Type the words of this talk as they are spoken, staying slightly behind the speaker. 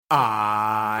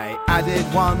I added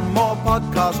one more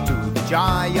podcast to the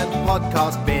giant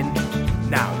podcast bin.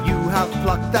 Now you have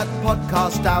plucked that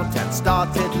podcast out and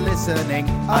started listening.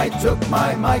 I took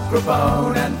my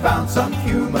microphone and found some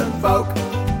human folk.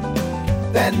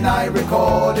 Then I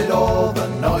recorded all the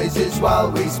noises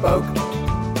while we spoke.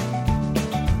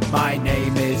 My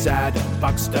name is Adam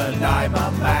Buxton, I'm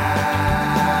a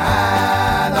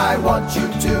man. I want you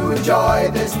to enjoy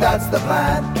this, that's the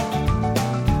plan.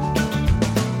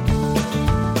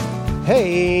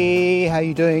 Hey, how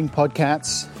you doing,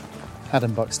 podcats?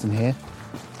 Adam Buxton here,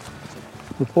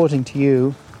 reporting to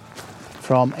you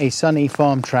from a sunny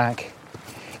farm track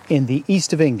in the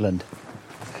east of England,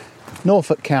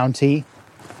 Norfolk County,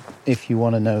 if you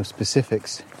want to know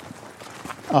specifics.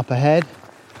 Up ahead,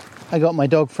 I got my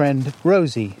dog friend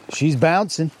Rosie. She's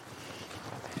bouncing,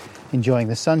 enjoying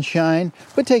the sunshine.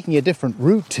 We're taking a different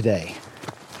route today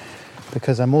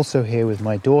because I'm also here with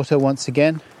my daughter once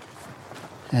again.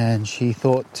 And she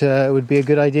thought it would be a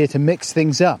good idea to mix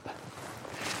things up.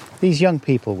 These young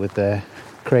people with their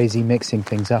crazy mixing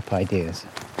things up ideas.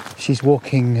 She's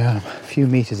walking a few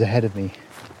meters ahead of me.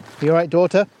 You all right,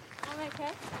 daughter? I'm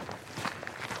okay.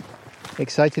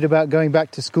 Excited about going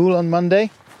back to school on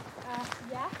Monday?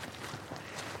 Yeah.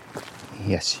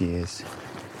 Yes, she is.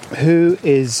 Who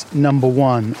is number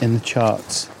one in the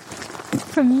charts?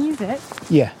 For music?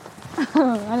 Yeah.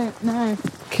 Oh, I don't know.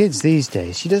 Kids these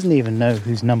days, she doesn't even know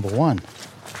who's number one.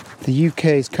 The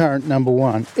UK's current number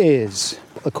one is,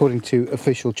 according to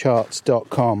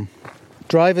officialcharts.com,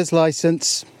 Driver's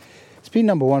License. It's been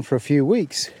number one for a few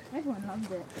weeks. Everyone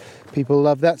loves it. People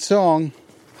love that song.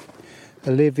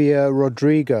 Olivia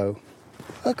Rodrigo.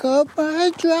 I got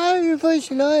my driver's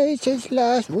license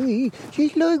last week,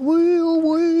 just like we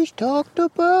always talked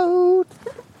about.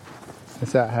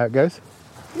 Is that how it goes?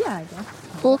 Yeah, I guess.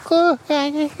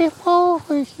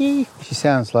 She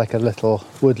sounds like a little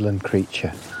woodland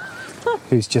creature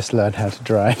who's just learned how to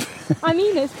drive. I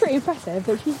mean, it's pretty impressive,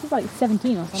 but she's just like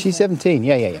 17 or something. She's 17,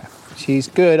 yeah. She's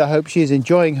good. I hope she's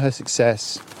enjoying her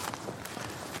success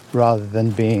rather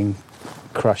than being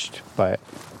crushed by it.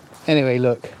 Anyway,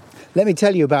 look, let me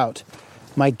tell you about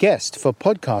my guest for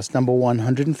podcast number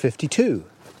 152.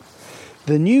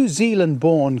 The New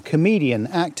Zealand-born comedian,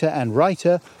 actor and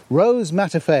writer, Rose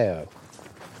Matafeo.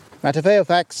 Matafeo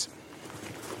facts.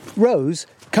 Rose,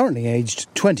 currently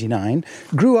aged 29,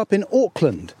 grew up in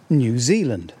Auckland, New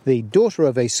Zealand, the daughter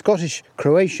of a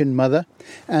Scottish-Croatian mother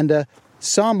and a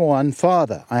Samoan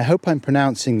father. I hope I'm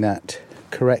pronouncing that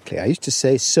correctly. I used to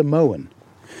say Samoan,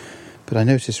 but I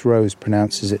notice Rose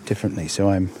pronounces it differently, so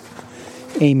I'm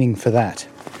aiming for that.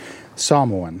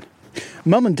 Samoan.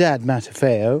 Mum and Dad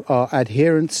Matafeo are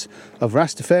adherents of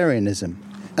Rastafarianism,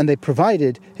 and they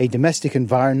provided a domestic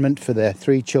environment for their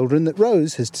three children that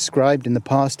Rose has described in the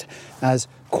past as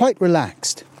quite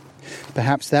relaxed.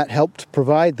 Perhaps that helped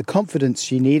provide the confidence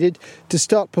she needed to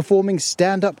start performing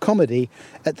stand-up comedy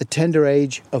at the tender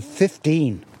age of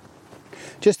 15.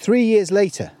 Just 3 years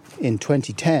later, in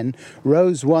 2010,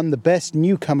 Rose won the Best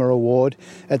Newcomer Award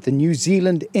at the New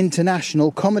Zealand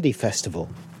International Comedy Festival.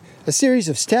 A series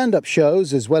of stand-up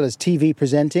shows as well as TV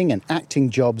presenting and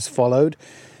acting jobs followed,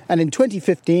 and in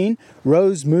 2015,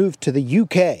 Rose moved to the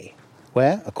UK,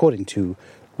 where, according to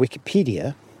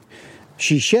Wikipedia,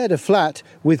 she shared a flat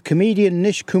with comedian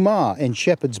Nish Kumar in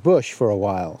Shepherd's Bush for a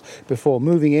while, before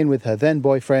moving in with her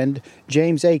then-boyfriend,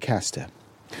 James Acaster.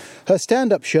 Her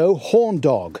stand-up show, Horn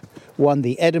Dog, won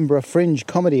the Edinburgh Fringe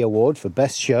Comedy Award for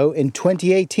Best Show in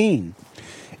 2018.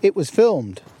 It was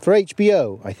filmed for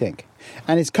HBO, I think,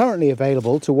 and is currently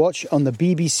available to watch on the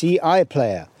BBC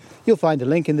iPlayer. You'll find a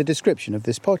link in the description of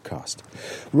this podcast.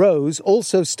 Rose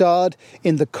also starred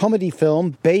in the comedy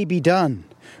film Baby Done,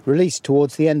 released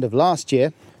towards the end of last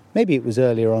year. Maybe it was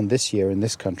earlier on this year in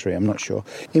this country, I'm not sure,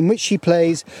 in which she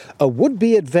plays a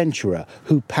would-be adventurer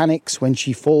who panics when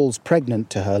she falls pregnant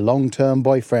to her long-term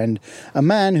boyfriend, a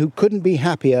man who couldn't be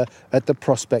happier at the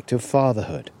prospect of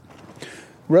fatherhood.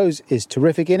 Rose is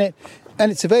terrific in it, and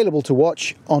it's available to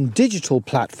watch on digital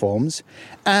platforms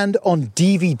and on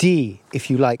DVD, if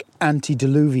you like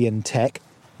antediluvian tech,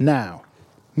 now.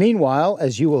 Meanwhile,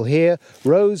 as you will hear,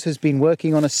 Rose has been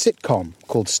working on a sitcom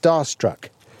called Starstruck,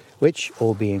 which,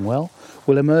 all being well,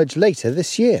 will emerge later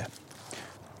this year.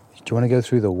 Do you want to go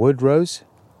through the wood, Rose?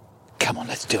 Come on,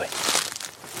 let's do it.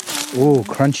 Ooh,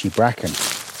 crunchy bracken.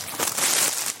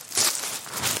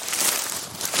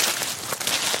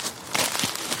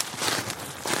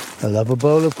 I love a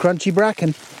bowl of crunchy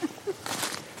bracken.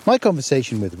 My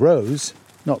conversation with Rose,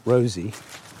 not Rosie,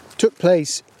 took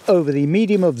place over the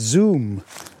medium of Zoom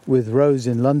with Rose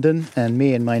in London and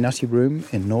me in my nutty room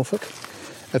in Norfolk.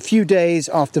 a few days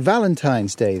after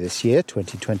Valentine's Day this year,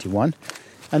 2021.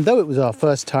 And though it was our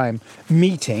first time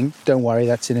meeting, don't worry,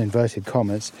 that's in inverted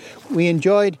commas, we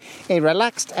enjoyed a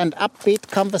relaxed and upbeat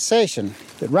conversation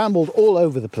that rambled all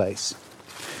over the place.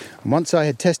 And once I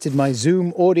had tested my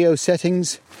Zoom audio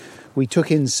settings, we took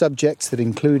in subjects that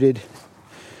included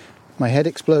my head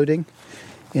exploding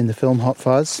in the film Hot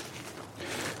Fuzz,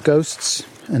 ghosts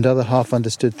and other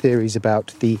half-understood theories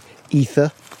about the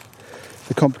ether,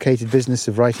 the complicated business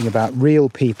of writing about real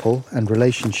people and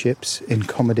relationships in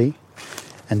comedy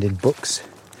and in books,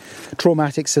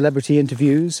 traumatic celebrity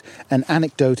interviews and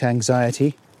anecdote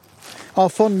anxiety, our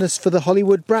fondness for the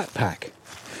Hollywood brat pack,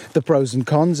 the pros and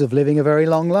cons of living a very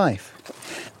long life.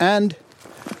 And,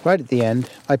 right at the end,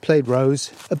 I played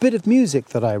Rose a bit of music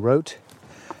that I wrote,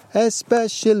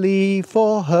 especially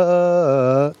for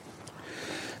her.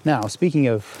 Now, speaking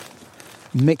of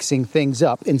mixing things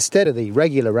up, instead of the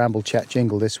regular Ramble Chat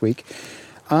jingle this week,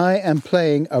 I am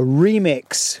playing a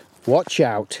remix. Watch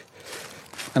out.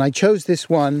 And I chose this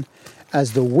one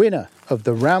as the winner of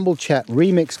the Ramble Chat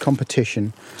remix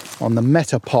competition on the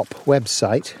Metapop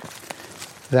website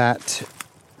that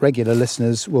regular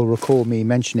listeners will recall me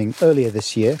mentioning earlier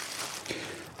this year.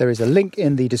 There is a link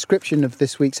in the description of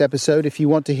this week's episode if you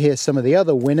want to hear some of the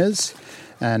other winners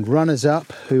and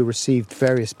runners-up who received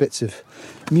various bits of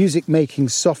music-making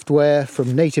software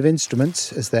from Native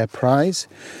Instruments as their prize.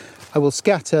 I will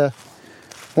scatter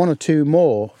one or two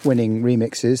more winning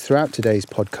remixes throughout today's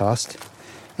podcast,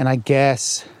 and I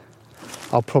guess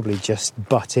I'll probably just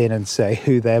butt in and say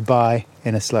who they're by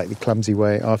in a slightly clumsy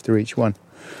way after each one.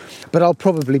 But I'll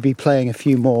probably be playing a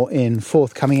few more in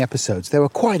forthcoming episodes. There were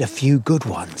quite a few good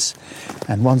ones,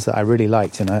 and ones that I really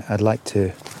liked, and I'd like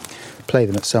to play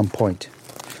them at some point.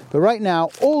 But right now,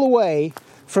 all the way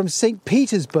from St.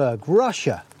 Petersburg,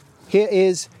 Russia, here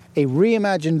is a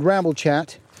reimagined Ramble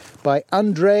Chat by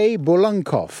Andrei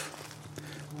Bulankov.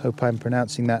 Hope I'm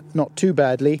pronouncing that not too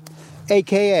badly,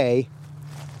 a.k.a.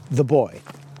 The Boy.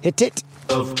 Hit it!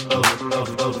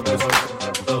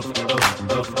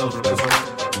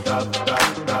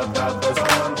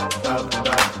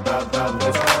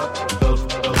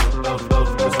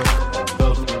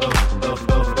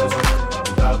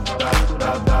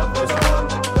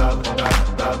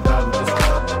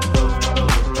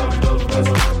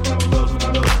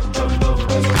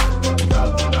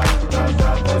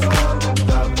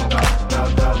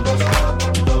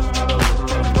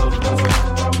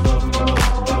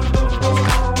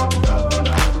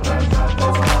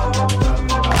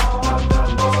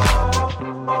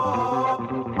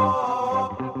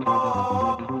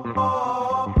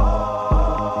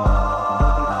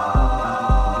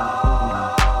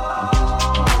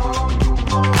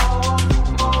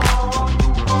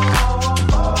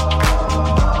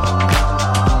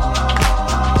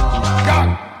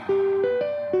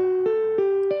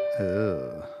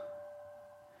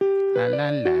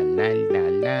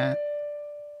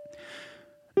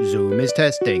 Zoom is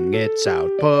testing its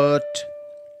output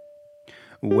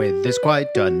with this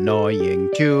quite annoying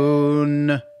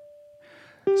tune.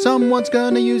 Someone's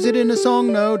gonna use it in a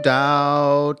song, no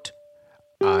doubt.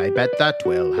 I bet that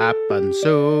will happen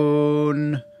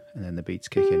soon. And then the beats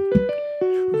kick in.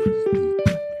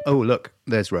 Oh, look,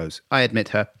 there's Rose. I admit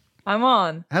her. I'm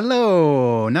on.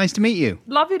 Hello, nice to meet you.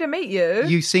 Lovely to meet you.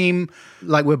 You seem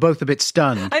like we're both a bit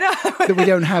stunned. I know. That we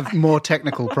don't have more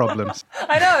technical problems.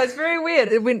 I know, it's very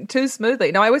weird. It went too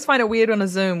smoothly. Now, I always find it weird on a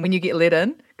Zoom when you get let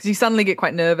in, because you suddenly get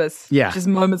quite nervous. Yeah. Just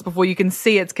moments before you can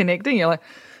see it's connecting. You're like,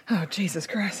 oh, Jesus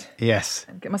Christ. Yes.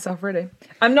 Get myself ready.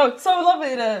 No, so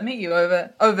lovely to meet you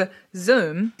over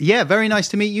Zoom. Yeah, very nice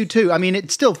to meet you too. I mean,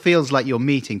 it still feels like you're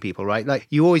meeting people, right? Like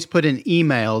you always put in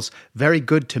emails, very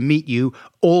good to meet you,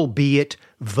 albeit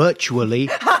virtually.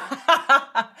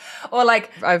 Or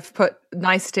like I've put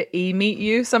nice to meet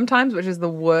you sometimes, which is the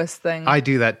worst thing. I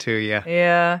do that too, yeah.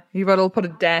 Yeah, you've got to put a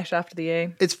dash after the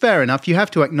E. It's fair enough. You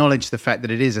have to acknowledge the fact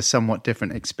that it is a somewhat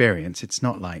different experience. It's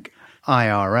not like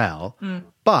IRL,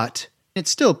 but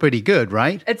it's still pretty good,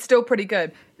 right? It's still pretty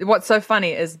good. What's so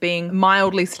funny is being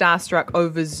mildly starstruck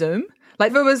over Zoom.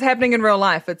 Like if it was happening in real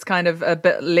life, it's kind of a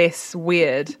bit less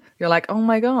weird. You're like, oh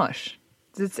my gosh,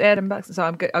 it's Adam Buxton. So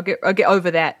I'll get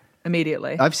over that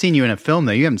immediately. I've seen you in a film,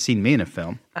 though. You haven't seen me in a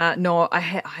film. No, I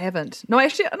haven't. No,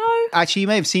 actually, no. Actually, you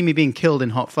may have seen me being killed in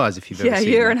Hot Fuzz if you've ever seen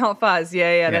it. Yeah, you're in Hot Fuzz.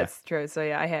 Yeah, that's true. So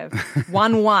yeah, I have.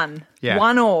 1-1. Yeah.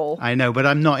 1-1. I know, but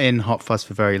I'm not in Hot Fuzz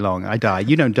for very long. I die.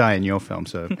 You don't die in your film,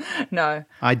 so. No.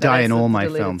 I die in all my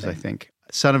deleted films, thing. I think.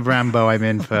 Son of Rambo, I'm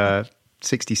in for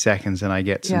 60 seconds and I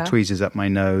get some tweezers up my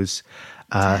nose.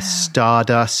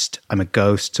 Stardust. I'm a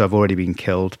ghost, so I've already been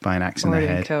killed by an axe in the Already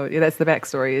been head. killed. Yeah, that's the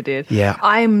backstory you did. Yeah.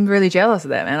 I'm really jealous of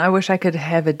that, man. I wish I could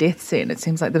have a death scene. It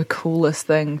seems like the coolest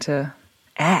thing to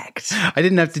act. I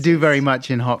didn't have to do very much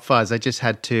in Hot Fuzz. I just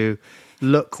had to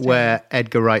look where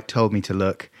Edgar Wright told me to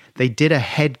look. They did a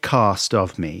head cast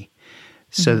of me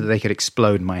so that they could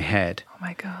explode my head. Oh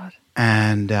my God.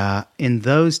 And in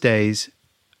those days,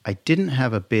 I didn't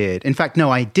have a beard. In fact, no,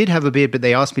 I did have a beard, but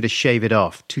they asked me to shave it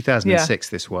off. 2006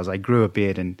 this was. I grew a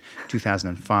beard in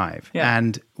 2005. Yeah.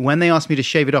 And when they asked me to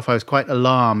shave it off, I was quite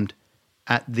alarmed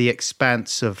at the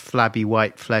expanse of flabby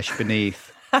white flesh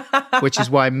beneath, which is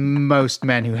why most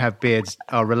men who have beards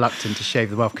are reluctant to shave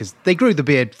them off, because they grew the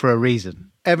beard for a reason.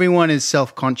 Everyone is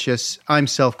self-conscious. I'm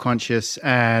self-conscious.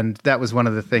 And that was one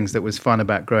of the things that was fun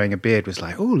about growing a beard was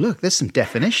like, oh, look, there's some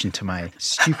definition to my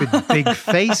stupid big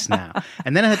face now.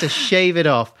 And then I had to shave it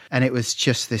off. And it was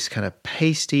just this kind of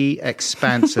pasty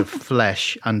expanse of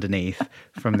flesh underneath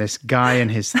from this guy in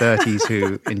his 30s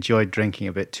who enjoyed drinking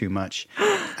a bit too much.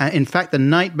 In fact, the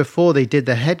night before they did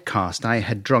the head cast, I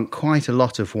had drunk quite a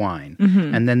lot of wine.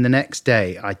 And then the next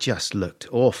day, I just looked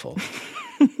awful.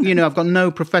 You know, I've got no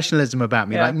professionalism about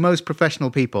me. Yeah. Like most professional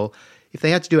people, if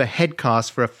they had to do a head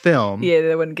cast for a film, Yeah,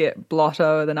 they wouldn't get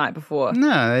blotto the night before.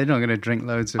 no, they're not going to drink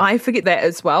loads of... I forget that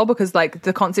as well because like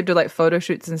the concept of like photo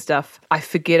shoots and stuff, I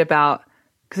forget about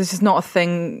because it's just not a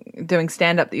thing doing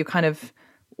stand-up that you're kind of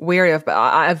wary of. But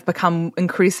I've become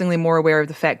increasingly more aware of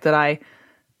the fact that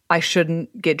I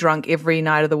shouldn't get drunk every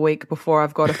night of the week before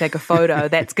I've got to take a photo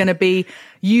that's going to be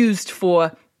used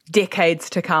for decades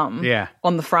to come. Yeah.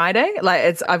 On the Friday,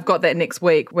 like I've got that next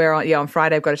week where on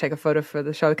Friday I've got to take a photo for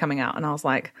the show coming out, and I was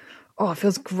like, oh, it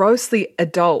feels grossly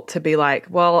adult to be like,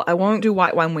 well, I won't do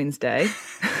White Wine Wednesday.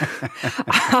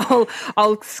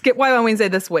 I'll skip White Wine Wednesday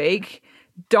this week.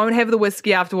 Don't have the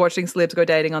whiskey after watching Celebs Go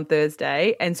Dating on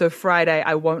Thursday, and so Friday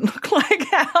I won't look like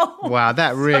hell. Wow,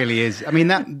 that really is... I mean,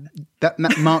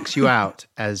 that marks you out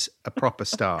as a proper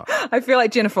star. I feel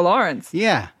like Jennifer Lawrence.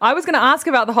 Yeah. I was going to ask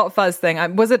about the Hot Fuzz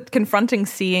thing. Was it confronting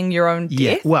seeing your own death?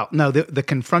 Yeah. Well, no, the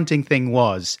confronting thing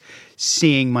was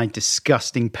seeing my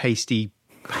disgusting, pasty,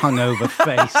 hungover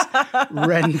face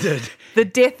rendered. The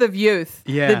death of youth.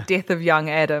 Yeah. The death of young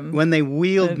Adam. When they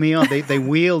wheeled me on, they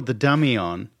wheeled the dummy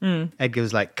on. Edgar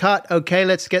was like, cut, okay,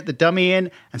 let's get the dummy in.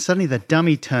 And suddenly the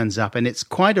dummy turns up, and it's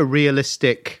quite a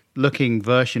realistic looking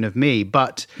version of me,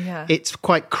 but it's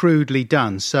quite crudely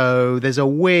done. So there's a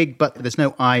wig, but there's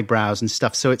no eyebrows and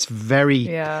stuff. So it's very,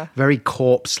 very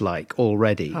corpse-like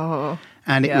already. Oh.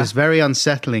 And it was very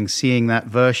unsettling seeing that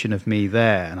version of me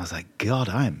there. And I was like, God,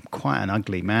 I'm quite an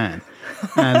ugly man.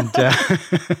 And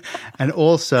and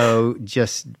also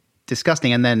just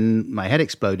disgusting. And then my head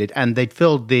exploded. And they'd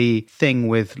filled the thing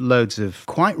with loads of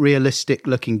quite realistic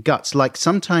looking guts. Like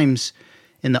sometimes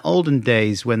in the olden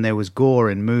days when there was gore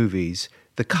in movies,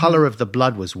 the color of the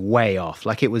blood was way off.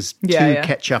 Like it was too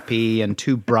ketchup-y and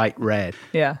too bright red.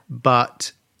 Yeah.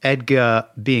 But Edgar,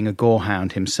 being a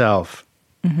gorehound himself,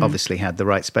 obviously had the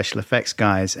right special effects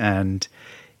guys, and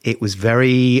it was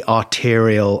very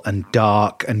arterial and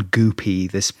dark and goopy,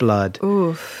 this blood.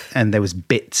 Oof. And there was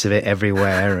bits of it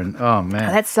everywhere, and oh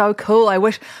man. That's so cool. I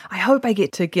hope I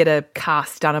get to get a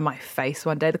cast done on my face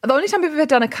one day. The only time I've ever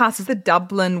done a cast is the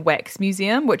Dublin Wax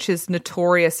Museum, which is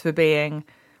notorious for being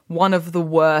one of the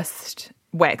worst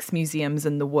wax museums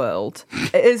in the world.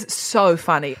 It is so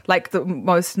funny. Like the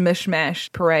most mishmash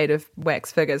parade of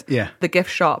wax figures. Yeah. The gift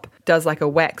shop does like a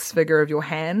wax figure of your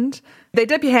hand. They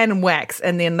dip your hand in wax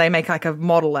and then they make like a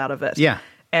model out of it. Yeah.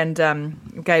 And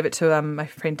gave it to my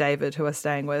friend David, who I was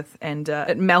staying with, and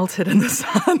it melted in the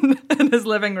sun in his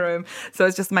living room. So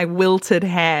it's just my wilted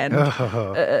hand.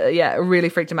 It really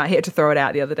freaked him out. He had to throw it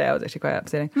out the other day. I was actually quite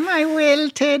upsetting. My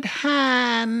wilted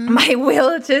hand. My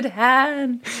wilted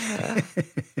hand.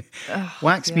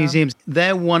 Wax museums,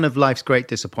 they're one of life's great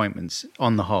disappointments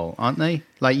on the whole, aren't they?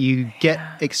 Like you get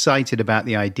excited about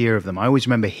the idea of them. I always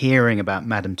remember hearing about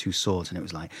Madame Two Swords, and it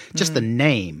was like, just the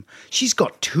name. She's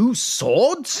got two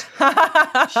swords?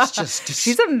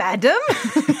 She's a madam?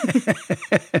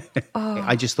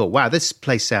 I just thought, wow, this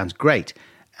place sounds great.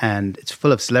 And it's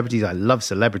full of celebrities. I love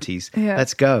celebrities. Yeah.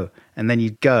 Let's go. And then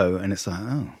you go, and it's like,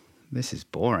 oh, this is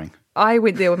boring. I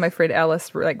went there with my friend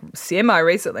Alice, like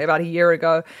semi-recently, about a year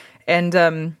ago. And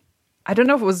I don't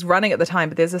know if it was running at the time,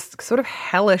 but there's this sort of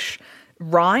hellish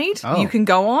ride you can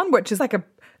go on, which is like a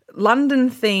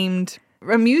London-themed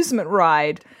amusement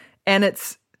ride. And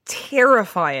it's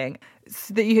terrifying.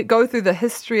 So that you go through the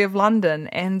history of London,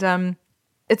 and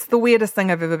It's the weirdest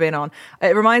thing I've ever been on.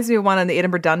 It reminds me of one in the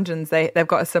Edinburgh Dungeons. They've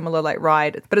got a similar like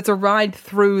ride, but it's a ride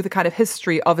through the kind of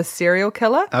history of a serial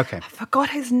killer. Okay. I forgot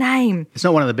his name. It's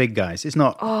not one of the big guys. It's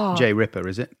not Jay Ripper,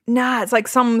 is it? Nah, it's like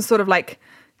some sort of like...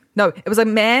 No, it was a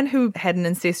man who had an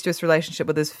incestuous relationship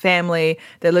with his family.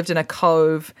 They lived in a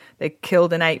cove. They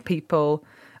killed and ate people.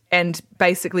 And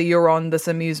basically you're on this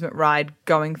amusement ride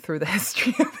going through the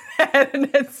history of that. And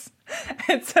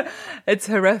it's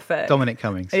horrific. Dominic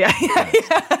Cummings. Yeah.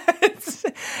 It's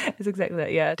exactly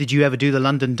that, yeah. Did you ever do the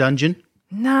London Dungeon?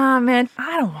 Nah, man,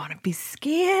 I don't want to be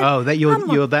scared. Oh, that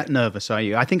you're that nervous, are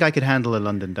you? I think I could handle a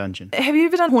London Dungeon. Have you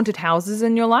ever done haunted houses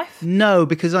in your life? No,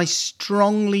 because I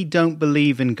strongly don't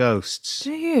believe in ghosts.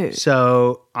 Do you?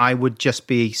 So I would just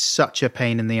be such a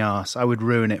pain in the arse. I would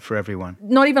ruin it for everyone.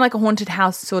 Not even like a haunted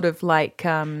house, sort of like...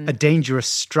 A dangerous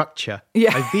structure.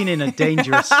 Yeah. I've been in a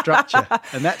dangerous structure,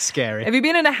 and that's scary. Have you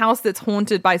been in a house that's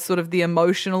haunted by sort of the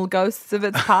emotional ghosts of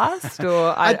its past?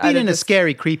 Or I've been in a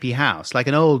scary, creepy house, like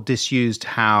an old disused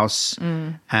house,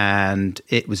 and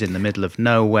it was in the middle of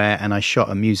nowhere, and I shot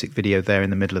a music video there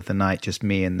in the middle of the night, just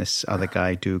me and this other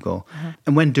guy, Dougal.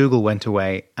 And when Dougal went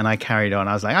away and I carried on,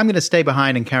 I was like, I'm going to stay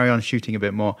behind and carry on shooting a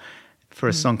bit more for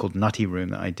a song called Nutty Room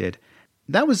that I did.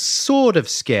 That was sort of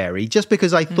scary, just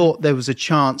because I thought there was a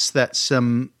chance that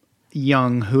some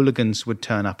young hooligans would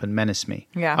turn up and menace me.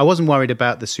 Yeah. I wasn't worried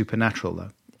about the supernatural, though.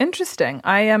 Interesting.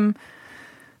 I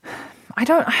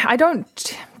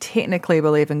don't technically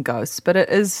believe in ghosts, but it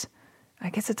is, I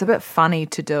guess it's a bit funny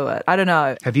to do it. I don't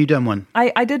know. Have you done one?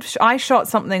 I shot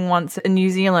something once in New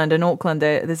Zealand, in Auckland.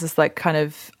 There's this like kind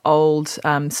of old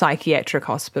psychiatric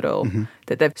hospital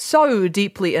that they've so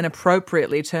deeply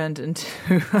inappropriately turned into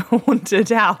a haunted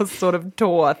house sort of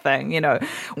tour thing, you know.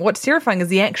 What's terrifying is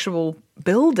the actual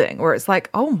building, where it's like,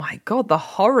 oh my God, the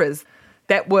horrors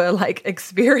that were like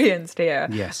experienced here.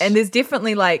 Yes. And there's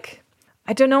definitely like,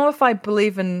 I don't know if I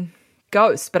believe in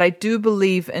ghosts, but I do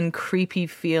believe in creepy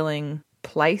feeling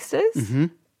places.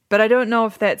 But I don't know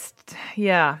if that's,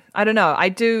 I don't know. I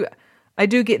do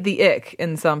get the ick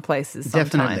in some places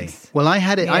sometimes. Definitely. Well, I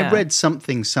had it. Yeah. I read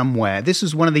something somewhere. This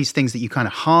was one of these things that you kind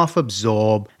of half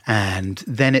absorb, and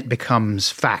then it becomes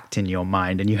fact in your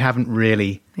mind, and you haven't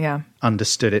really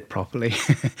understood it properly.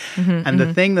 And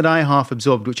the thing that I half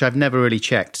absorbed, which I've never really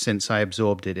checked since I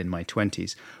absorbed it in my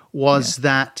 20s, was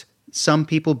that some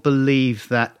people believe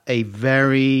that a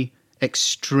very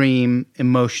extreme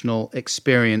emotional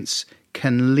experience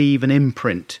can leave an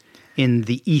imprint in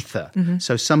the ether.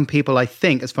 So some people, I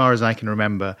think, as far as I can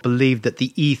remember, believed that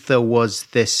the ether was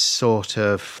this sort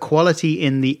of quality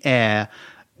in the air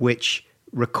which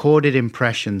recorded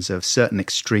impressions of certain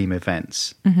extreme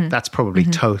events. That's probably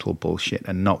total bullshit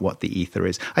and not what the ether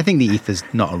is. I think the ether's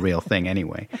not a real thing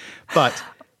anyway. But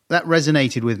that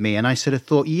resonated with me, and I sort of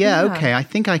thought, okay, I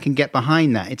think I can get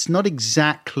behind that. It's not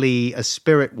exactly a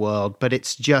spirit world, but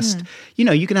it's just, you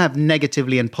know, you can have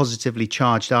negatively and positively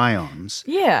charged ions.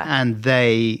 Yeah. And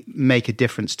they make a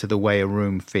difference to the way a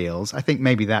room feels. I think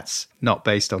maybe that's not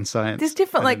based on science. There's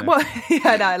different, like, well,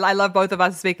 I love both of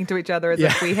us speaking to each other as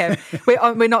if we have,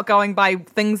 we're not going by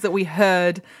things that we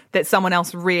heard that someone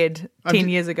else read 10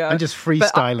 years ago. I'm just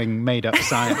freestyling made up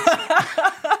science.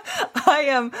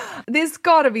 There's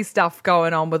got to be stuff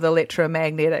going on with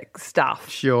electromagnetic stuff.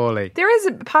 Surely. There is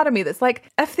a part of me that's like,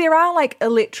 if there are like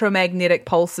electromagnetic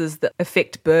pulses that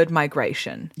affect bird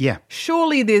migration,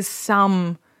 surely there's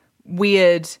some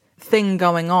weird thing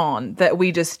going on that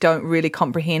we just don't really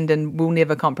comprehend and will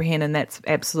never comprehend, and that's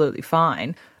absolutely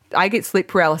fine. I get sleep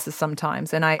paralysis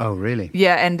sometimes, and Oh, really?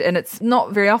 Yeah, and it's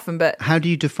not very often, but... How do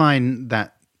you define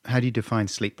that? How do you define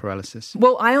sleep paralysis?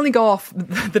 Well, I only go off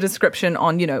the description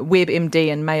on,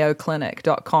 WebMD and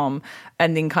MayoClinic.com,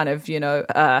 and then kind of,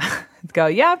 go,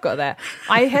 I've got that.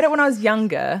 I had it when I was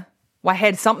younger. Well, I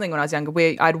had something when I was younger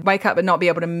where I'd wake up and not be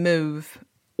able to move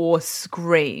or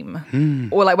scream,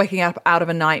 or like waking up out of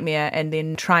a nightmare and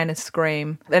then trying to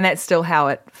scream. And that's still how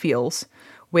it feels,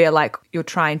 where like you're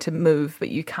trying to move but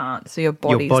you can't, so your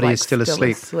body is still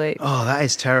asleep. Oh, that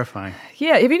is terrifying.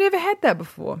 Yeah, have you never had that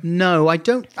before? No, I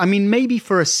don't. I mean, maybe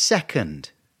for a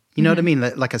second. You know what I mean?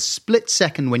 Like a split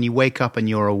second when you wake up and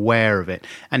you're aware of it.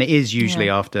 And it is usually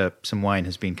after some wine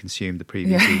has been consumed the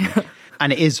previous evening.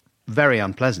 And it is very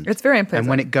unpleasant. It's very unpleasant. And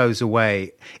when it goes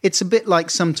away, it's a bit like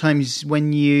sometimes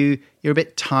when you're a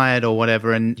bit tired or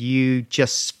whatever and you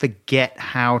just forget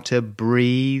how to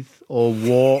breathe or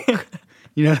walk.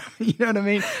 You know what I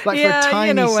mean? Like for a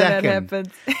tiny second. When that happens.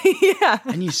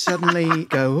 And you suddenly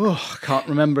go, I can't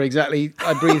remember exactly.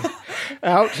 I breathe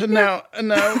out and now.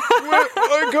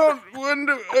 I can't. When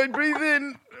do I breathe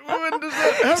in?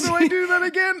 How do I do that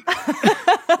again?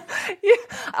 Yeah,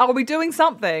 I'll be doing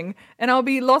something and I'll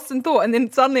be lost in thought, and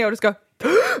then suddenly I'll just go.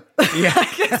 Yeah.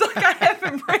 It's like I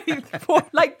haven't breathed for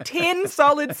like 10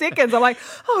 solid seconds. I'm like,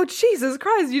 oh, Jesus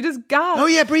Christ, you just gasp. Oh,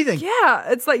 yeah, breathing. Yeah,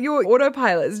 it's like your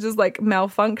autopilot is just like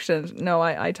malfunctioned. No,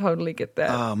 I totally get that.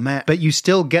 Oh, man. But you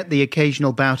still get the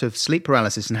occasional bout of sleep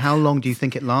paralysis. And how long do you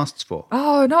think it lasts for?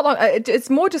 Oh, not long. It's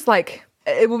more just like,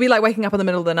 it will be like waking up in the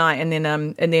middle of the night and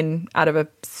then out of a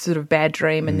sort of bad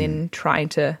dream and then trying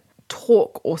to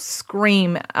talk or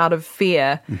scream out of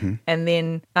fear. And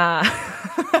then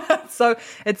so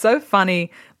it's so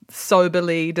funny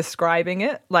soberly describing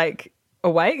it like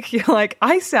awake. You're like,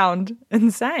 I sound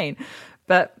insane.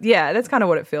 But yeah, that's kind of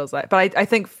what it feels like. But I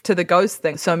think to the ghost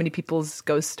thing, so many people's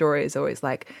ghost story is always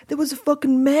like, there was a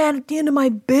fucking man at the end of my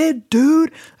bed,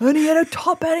 dude, and he had a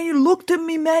top hat and he looked at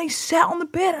me, man, he sat on the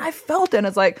bed and I felt it. And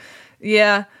it's like,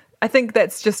 yeah, I think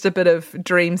that's just a bit of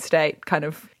dream state kind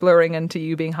of blurring into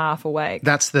you being half awake.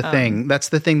 That's the thing. That's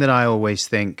the thing that I always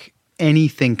think.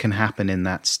 Anything can happen in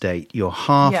that state. You're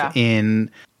half in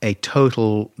a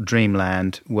total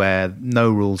dreamland where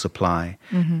no rules apply.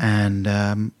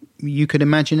 And you could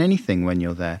imagine anything when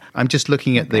you're there. I'm just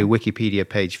looking at the Wikipedia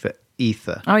page for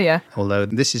ether. Oh, yeah. Although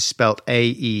this is spelled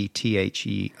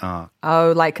A-E-T-H-E-R.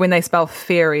 Oh, like when they spell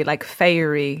fairy, like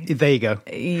fairy. There you go.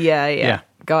 Yeah.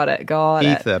 Got it.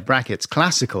 Ether, brackets,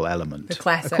 classical element. The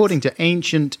classics. According to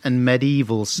ancient and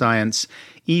medieval science,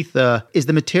 ether is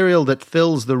the material that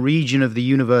fills the region of the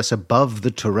universe above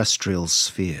the terrestrial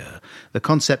sphere. The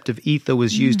concept of ether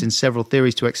was used in several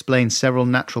theories to explain several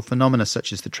natural phenomena,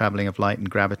 such as the traveling of light and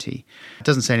gravity. It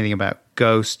doesn't say anything about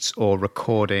ghosts or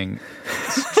recording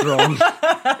strong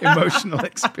emotional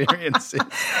experiences.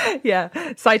 Yeah.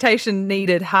 Citation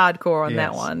needed hardcore on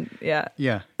that Yes. one. Yeah.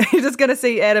 Yeah. You're just going to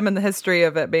see Adam in the history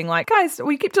of it being like, guys,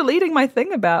 we keep deleting my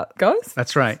thing about ghosts.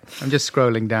 That's right. I'm just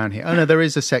scrolling down here. Oh, no, there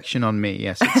is a section on me.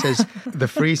 Yes, it says the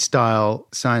freestyle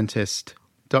scientist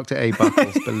Dr. A.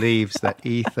 Buckles believes that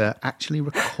ether actually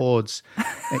records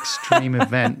extreme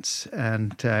events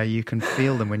and you can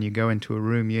feel them when you go into a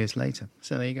room years later.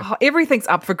 So there you go. Oh, everything's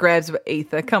up for grabs with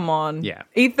ether. Come on. Yeah.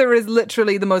 Ether is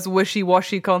literally the most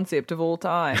wishy-washy concept of all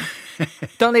time.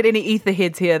 Don't let any ether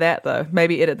heads hear that, though.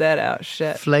 Maybe edit that out.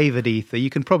 Shit. Flavored ether, you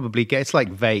can probably get, it's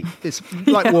like vape. It's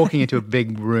like walking into a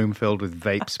big room filled with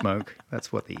vape smoke.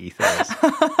 That's what the ether is.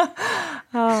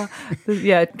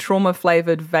 Yeah,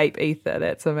 trauma-flavored vape ether.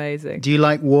 That's amazing. Do you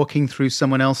like walking through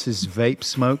someone else's vape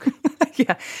smoke?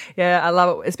 Yeah, I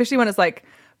love it, especially when it's like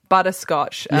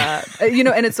butterscotch, and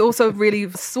it's also really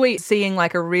sweet seeing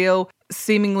like a real,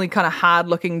 seemingly kind of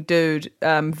hard-looking dude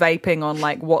vaping on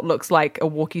like what looks like a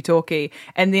walkie-talkie,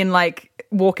 and then like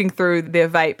walking through their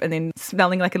vape and then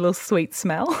smelling like a little sweet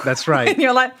smell. That's right. And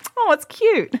you're like, oh, it's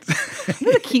cute. Isn't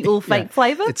it a cute little vape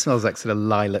flavour? It smells like sort of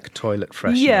lilac toilet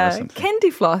freshener or Yeah, something. candy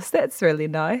floss. That's really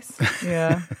nice.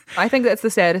 Yeah. I think that's the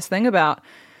saddest thing about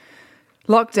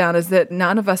lockdown is that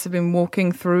none of us have been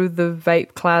walking through the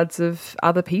vape clouds of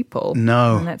other people.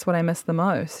 No. And that's what I miss the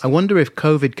most. I wonder if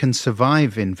COVID can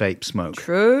survive in vape smoke.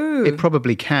 True. It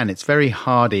probably can. It's very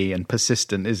hardy and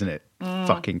persistent, isn't it?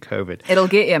 Fucking COVID. It'll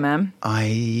get you, man.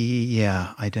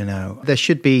 I don't know. There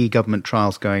should be government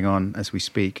trials going on as we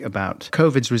speak about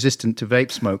COVID's resistant to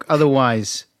vape smoke.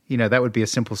 Otherwise, that would be a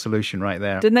simple solution right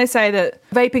there. Didn't they say that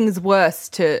vaping is worse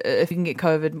if you can get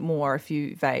COVID more if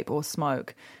you vape or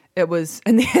smoke? It was,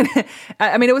 and then,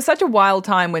 it was such a wild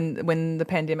time when the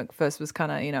pandemic first was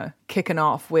kind of, kicking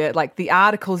off, where like the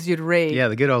articles you'd read. Yeah,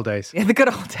 the good old days. Yeah, the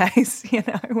good old days,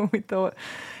 when we thought,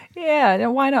 yeah,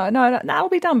 no, why not? No, it'll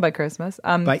be done by Christmas.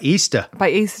 By Easter. By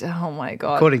Easter, oh my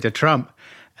God. According to Trump.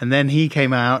 And then he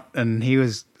came out and he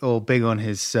was all big on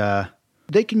his,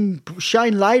 they can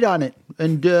shine light on it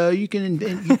and you can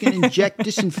inject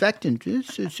disinfectant.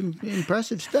 It's some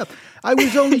impressive stuff. I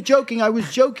was only joking. I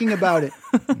was joking about it.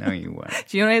 No, you weren't.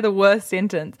 Do you know the worst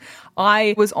sentence?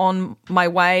 I was on my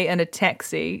way in a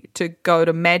taxi to go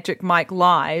to Magic Mike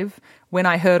Live when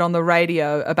I heard on the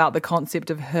radio about the concept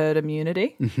of herd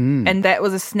immunity. Mm-hmm. And that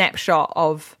was a snapshot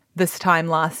of this time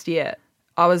last year.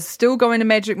 I was still going to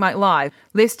Magic Mike Live.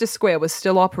 Leicester Square was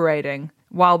still operating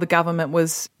while the government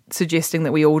was suggesting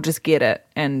that we all just get it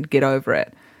and get over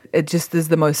it. It just is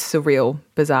the most surreal,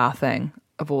 bizarre thing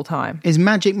of all time. Is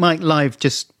Magic Mike Live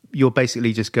you're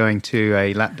basically just going to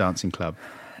a lap dancing club?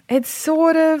 It's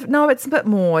sort of, no, it's a bit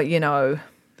more,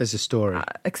 There's a story.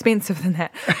 Expensive than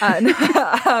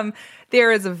that.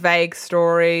 There is a vague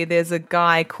story. There's a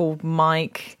guy called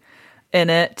Mike in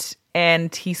it,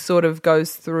 and he sort of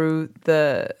goes through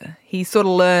he sort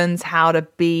of learns how to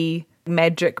be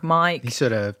Magic Mike. He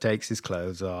sort of takes his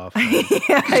clothes off.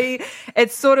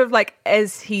 It's sort of like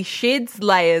as he sheds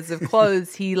layers of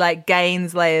clothes, he like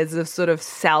gains layers of sort of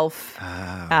self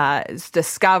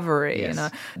discovery. Yes. You know,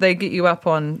 they get you up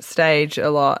on stage a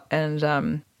lot, and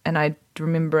I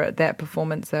remember at that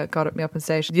performance that got me up on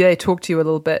stage. Yeah, they talked to you a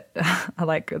little bit.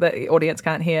 Like the audience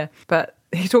can't hear, but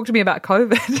he talked to me about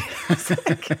COVID.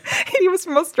 He was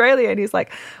from Australia, and he's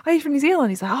like, "Oh, you're from New Zealand."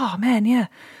 He's like, "Oh man, yeah.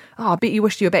 Oh, I bet you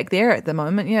wished you were back there at the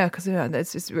moment, yeah, because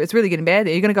it's really getting bad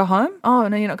there. You're going to go home? Oh,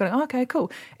 no, you're not going to. Oh, okay,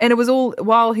 cool." And it was all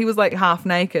while he was like half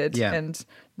naked and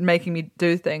making me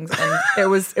do things, and it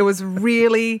was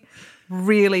really,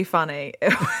 really funny.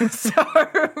 It was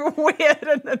so weird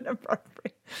and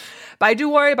inappropriate. But I do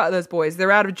worry about those boys.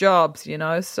 They're out of jobs, you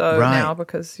know. So now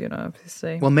because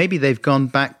obviously, well, maybe they've gone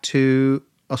back to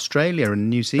Australia and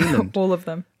New Zealand. All of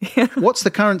them. What's the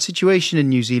current situation in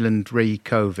New Zealand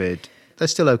re-COVID? They're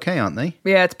still okay, aren't they?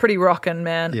 Yeah, it's pretty rocking,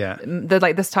 man. Yeah.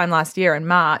 Like this time last year in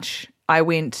March, I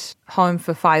went home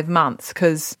for 5 months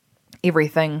because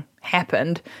everything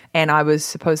happened and I was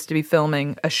supposed to be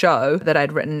filming a show that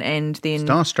I'd written and then...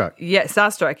 Starstruck. Yeah,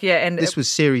 Starstruck, yeah. And this was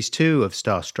series 2 of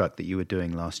Starstruck that you were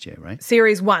doing last year, right?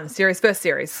 Series 1, first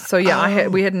series. So yeah,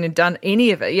 we hadn't done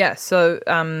any of it, yeah. So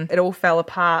it all fell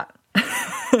apart,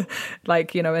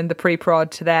 like, you know, in the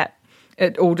pre-prod to that.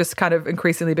 It all just kind of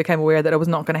increasingly became aware that it was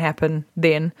not going to happen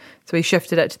then. So we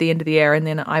shifted it to the end of the year, and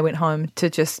then I went home to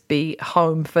just be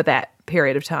home for that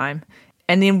period of time.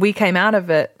 And then we came out of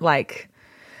it, like,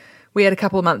 we had a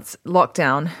couple of months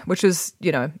lockdown, which was,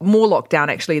 you know, more lockdown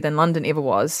actually than London ever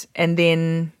was. And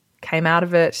then came out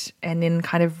of it and then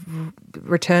kind of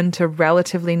returned to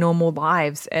relatively normal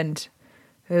lives. And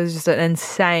it was just an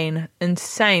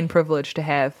insane privilege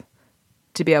to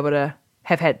be able to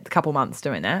have had a couple months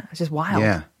doing that. It's just wild.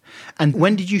 Yeah. And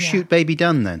when did you shoot Baby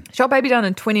Done then? Shot Baby Done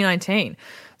in 2019.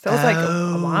 So that was like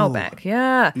a while back.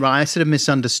 Yeah. Right, I sort of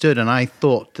misunderstood and I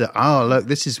thought that, look,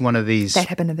 this is one of these that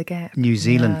happened in the gap. New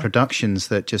Zealand productions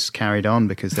that just carried on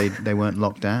because they weren't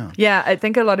locked down. Yeah, I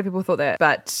think a lot of people thought that.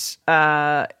 But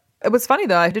it was funny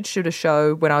though. I did shoot a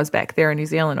show when I was back there in New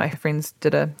Zealand. My friends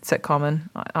did a sitcom and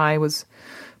I was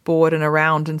bored and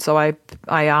around, and so I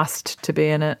asked to be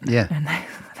in it. Yeah. And they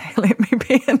let me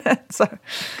be in it. So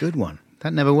good one.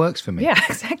 That never works for me. Yeah,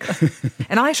 exactly.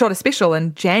 And I shot a special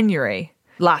in January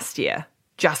last year,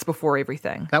 just before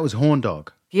everything. That was Horn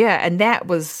Dog. Yeah, and that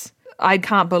was, I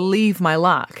can't believe my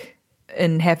luck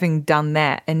in having done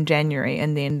that in January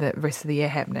and then the rest of the year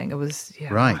happening. It was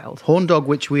wild. Horn Dog,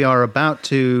 which we are about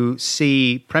to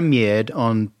see premiered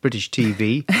on British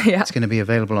TV. Yeah. It's going to be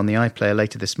available on the iPlayer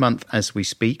later this month as we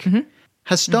speak. Mm-hmm.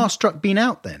 Has Starstruck been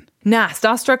out then? Nah,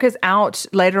 Starstruck is out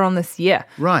later on this year.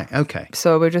 Right, okay.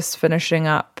 So we're just finishing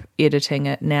up editing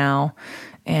it now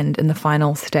and in the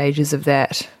final stages of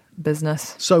that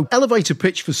business. So elevator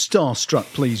pitch for Starstruck,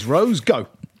 please, Rose. Go.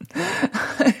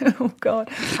 Oh God!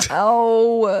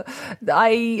 Oh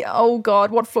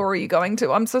God! What floor are you going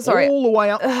to? I'm so sorry. All the way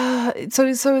up. So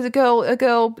a girl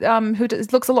who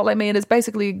looks a lot like me and is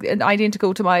basically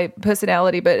identical to my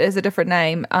personality, but has a different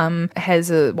name. Has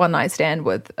a one night stand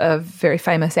with a very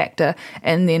famous actor,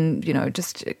 and then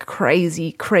just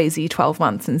crazy 12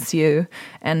 months ensue.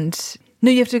 And no,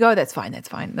 you have to go. That's fine.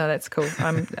 No, that's cool.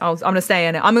 I'm going to stay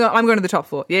in it. I'm going to the top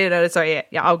floor. Yeah, no, sorry.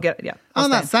 Yeah, I'll get it. Yeah.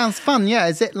 That sounds fun. Yeah,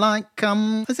 is it like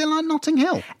Notting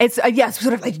Hill? It's it's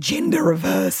sort of like gender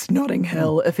reverse Notting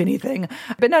Hill, if anything.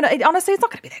 But no, honestly, it's not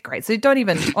going to be that great. So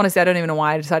honestly, I don't even know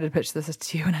why I decided to pitch this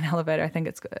to you in an elevator. I think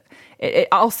it's good.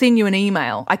 I'll send you an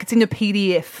email. I could send you a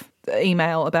PDF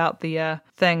email about the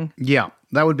thing. Yeah.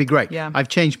 That would be great. Yeah. I've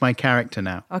changed my character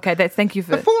now. Okay, thank you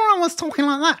for... Before I was talking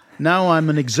like that. Now I'm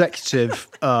an executive,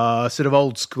 sort of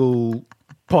old school,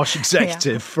 posh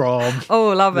executive from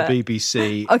love the it.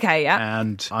 BBC. Okay, yeah.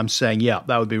 And I'm saying,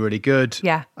 that would be really good.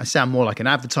 Yeah. I sound more like an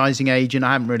advertising agent.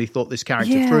 I haven't really thought this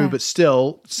character through, but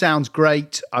still, sounds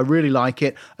great. I really like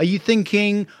it. Are you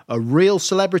thinking a real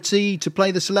celebrity to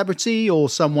play the celebrity or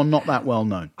someone not that well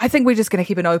known? I think we're just going to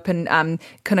keep an open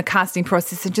kind of casting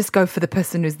process and just go for the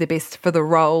person who's the best for the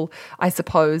role, I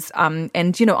suppose. And,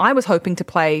 I was hoping to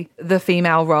play the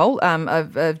female role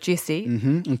of Jessie.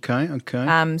 Mm-hmm.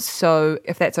 Okay. So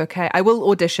if that's okay, I will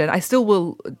audition.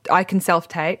 I can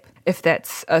self-tape if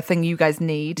that's a thing you guys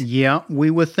need. Yeah,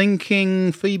 we were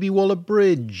thinking Phoebe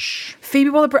Waller-Bridge.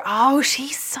 Oh,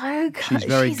 she's so good. She's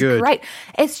very good. Great.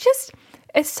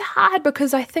 It's hard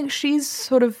because I think she's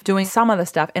sort of doing some other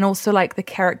stuff, and also like the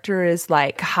character is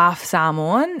like half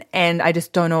Samoan, and I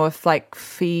just don't know if like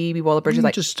Phoebe Waller-Bridge is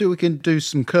like we can do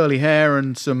some curly hair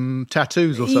and some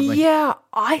tattoos or something. Yeah,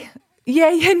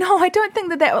 No, I don't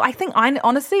think that. I think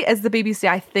honestly, as the BBC,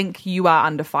 I think you are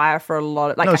under fire for a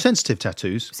lot of like sensitive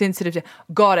tattoos. Sensitive.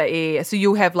 Got it. Yeah. So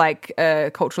you'll have like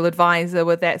a cultural advisor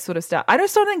with that sort of stuff. I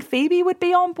just don't think Phoebe would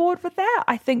be on board with that.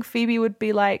 I think Phoebe would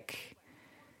be like,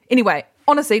 anyway.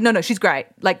 Honestly, no, she's great.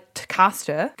 Like, to cast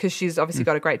her, because she's obviously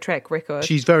got a great track record.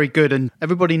 She's very good, and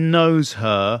everybody knows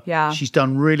her. Yeah. She's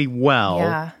done really well.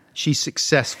 Yeah. She's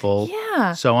successful.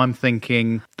 Yeah. So I'm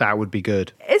thinking that would be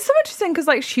good. It's so interesting because,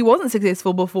 like, she wasn't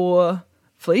successful before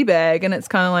Fleabag, and it's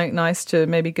kind of, like, nice to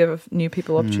maybe give new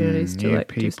people opportunities to,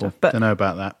 like, do stuff. But don't know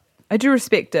about that. I do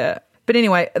respect it. But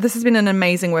anyway, this has been an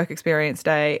amazing work experience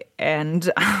day, and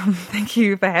thank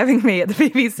you for having me at the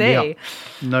BBC. Yeah,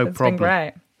 no it's problem. Been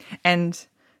great. And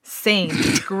scene,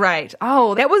 great.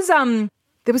 Oh, that was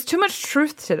there was too much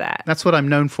truth to that. That's what I'm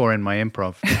known for in my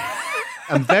improv.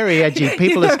 I'm very edgy.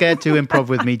 People are scared to improv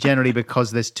with me generally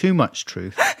because there's too much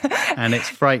truth, and it's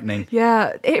frightening.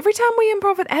 Yeah, every time we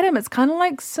improv with Adam, it's kind of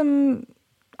like some,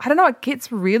 I don't know, it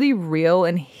gets really real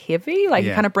and heavy. Like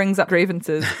it kind of brings up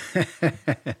grievances.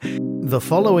 The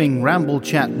following Ramble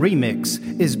Chat remix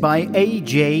is by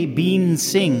AJ Bean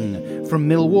Singh from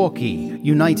Milwaukee,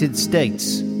 United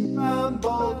States.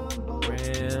 Ramble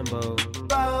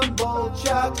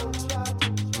Chat.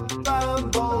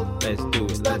 Let's do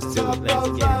it, let's do it, let's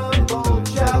get it,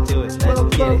 let's do it, let's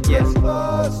get it, yes.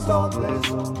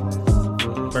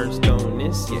 First on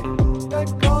this, yeah.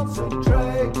 Then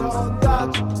concentrate on that.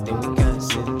 Then we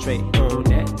concentrate on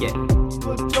that, yeah.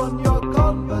 Put on your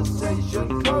conversation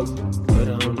coat. Put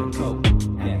on the coat,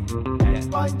 yeah.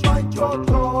 Find your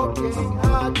talking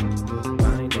hat.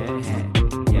 Find that hat,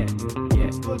 yeah,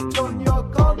 yeah. Put on your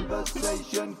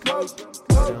conversation coat.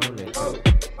 Put on the coat,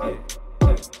 yeah.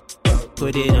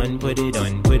 Put it on, put it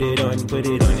on, put it on, put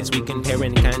it on. As we compare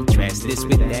and contrast this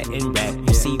with that in rap.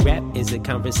 You see, rap is a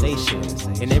conversation,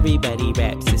 and everybody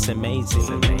raps. It's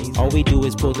amazing. All we do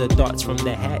is pull the thoughts from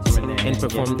the hats and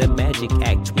perform the magic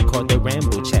act we call the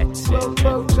Ramble Chats. We'll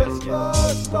focus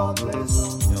first on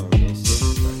this. On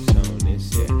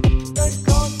this, yeah. Then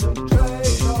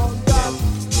concentrate on that.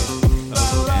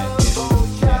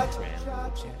 Ramble Chat.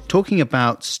 Talking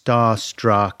about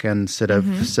starstruck and sort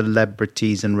of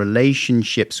celebrities and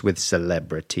relationships with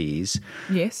celebrities.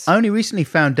 Yes. I only recently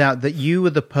found out that you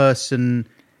were the person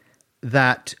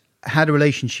that had a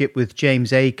relationship with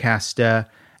James Acaster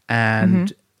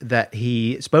and that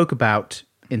he spoke about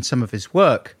in some of his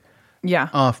work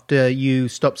after you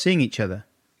stopped seeing each other.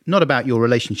 Not about your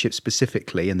relationship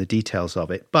specifically and the details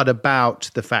of it, but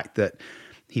about the fact that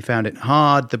he found it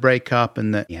hard, the breakup,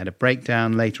 and that he had a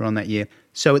breakdown later on that year.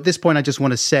 So at this point, I just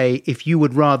want to say, if you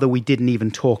would rather we didn't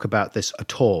even talk about this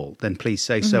at all, then please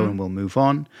say so and we'll move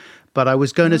on. But I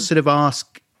was going to sort of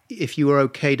ask if you were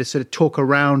okay to sort of talk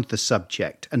around the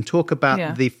subject and talk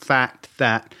about the fact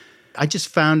that I just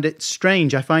found it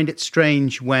strange. I find it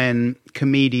strange when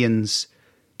comedians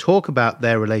talk about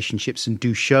their relationships and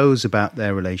do shows about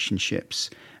their relationships.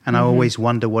 And I always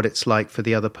wonder what it's like for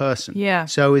the other person. Yeah.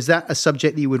 So is that a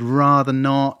subject that you would rather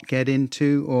not get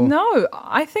into? Or No,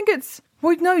 I think it's...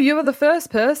 Well, no, you were the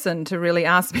first person to really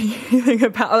ask me anything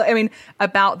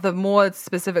about the more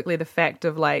specifically the fact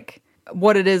of like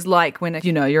what it is like when,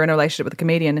 you know, you're in a relationship with a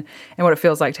comedian and what it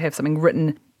feels like to have something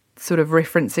written sort of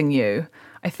referencing you.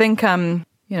 I think, you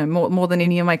know, more than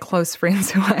any of my close friends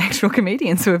who are actual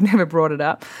comedians who have never brought it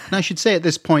up. And I should say at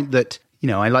this point that, you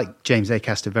know, I like James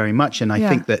Acaster very much, and I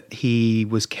think that he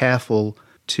was careful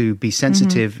to be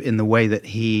sensitive in the way that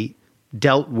he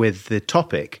dealt with the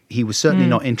topic. He was certainly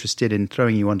not interested in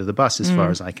throwing you under the bus, as far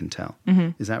as I can tell.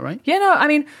 Is that right? Yeah, no, I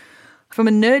mean, from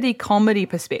a nerdy comedy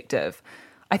perspective,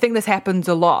 I think this happens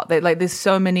a lot. Like, there's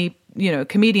so many, you know,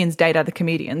 comedians date other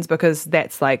comedians because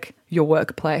that's like your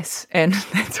workplace and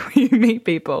that's where you meet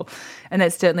people. And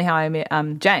that's certainly how I met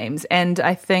James. And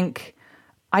I think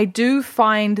I do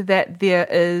find that there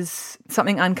is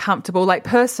something uncomfortable. Like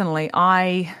personally,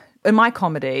 in my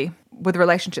comedy with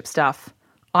relationship stuff,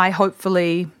 I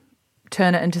hopefully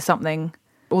turn it into something,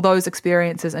 or those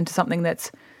experiences into something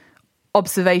that's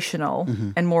observational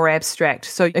and more abstract,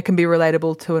 so it can be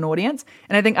relatable to an audience.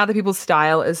 And I think other people's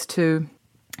style is to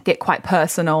get quite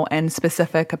personal and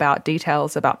specific about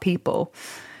details about people.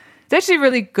 It's actually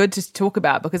really good to talk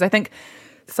about because I think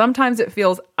sometimes it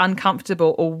feels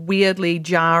uncomfortable or weirdly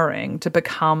jarring to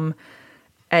become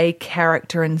a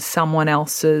character in someone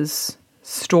else's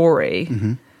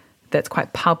story that's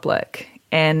quite public.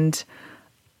 And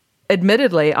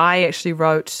admittedly, I actually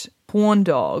wrote Porn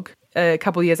Dog a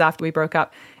couple of years after we broke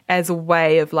up as a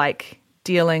way of like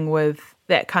dealing with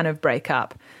that kind of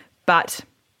breakup, but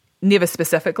never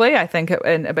specifically. I think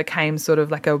it became sort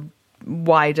of like a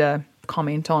wider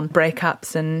comment on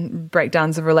breakups and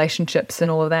breakdowns of relationships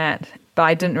and all of that. But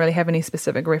I didn't really have any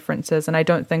specific references, and I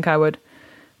don't think I would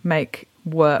make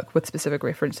work with specific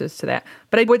references to that.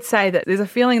 But I would say that there's a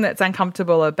feeling that's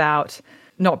uncomfortable about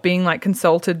not being like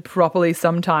consulted properly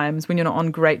sometimes when you're not on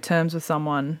great terms with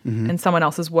someone and someone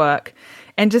else's work.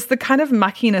 And just the kind of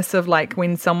muckiness of like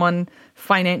when someone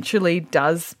financially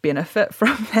does benefit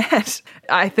from that.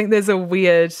 I think there's a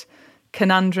weird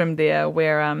conundrum there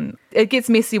where it gets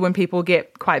messy when people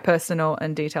get quite personal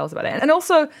and details about it. And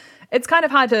also it's kind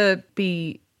of hard to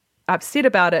be upset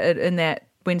about it in that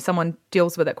when someone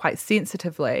deals with it quite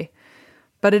sensitively.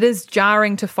 But it is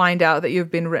jarring to find out that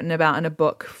you've been written about in a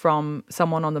book from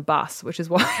someone on the bus, which is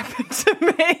what happened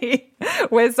to me,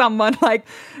 where someone like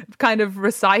kind of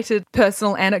recited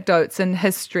personal anecdotes and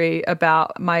history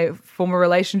about my former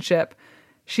relationship.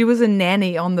 She was a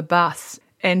nanny on the bus,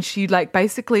 and she like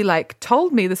basically like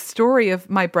told me the story of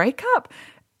my breakup.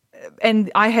 And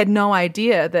I had no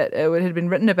idea that it had been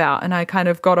written about. And I kind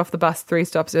of got off the bus 3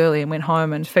 stops early and went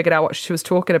home and figured out what she was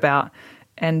talking about.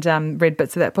 And read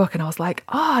bits of that book, and I was like,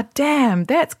 oh, damn,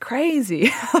 that's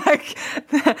crazy. Like,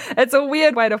 it's a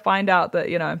weird way to find out that,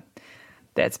 you know,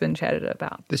 that's been chatted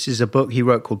about. This is a book he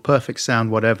wrote called Perfect Sound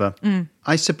Whatever.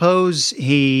 I suppose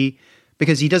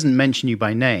because he doesn't mention you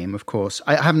by name, of course.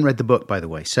 I haven't read the book, by the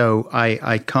way, so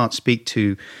I can't speak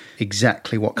to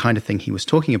exactly what kind of thing he was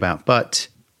talking about. But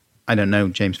I don't know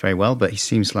James very well, but he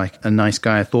seems like a nice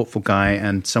guy, a thoughtful guy,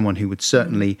 and someone who would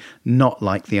certainly not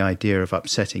like the idea of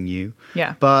upsetting you.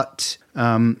 Yeah. But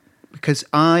because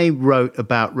I wrote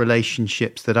about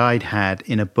relationships that I'd had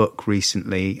in a book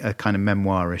recently, a kind of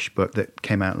memoirish book that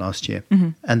came out last year.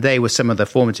 And they were some of the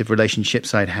formative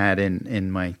relationships I'd had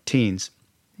in my teens.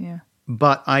 Yeah.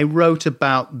 But I wrote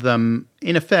about them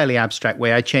in a fairly abstract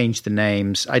way. I changed the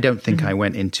names. I don't think I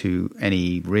went into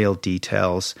any real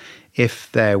details.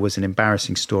 If there was an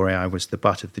embarrassing story, I was the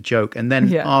butt of the joke. And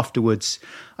then afterwards,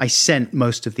 I sent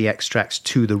most of the extracts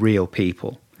to the real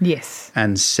people. Yes.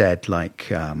 And said, like,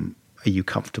 are you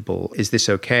comfortable? Is this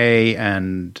okay?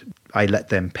 And I let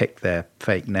them pick their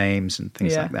fake names and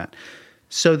things like that.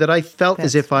 So that I felt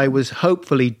as if I was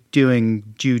hopefully doing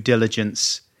due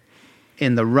diligence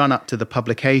in the run-up to the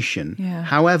publication. Yeah.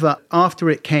 However, after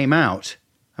it came out,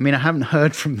 I mean, I haven't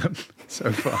heard from them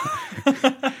so far.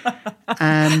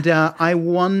 And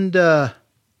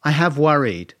I have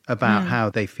worried about how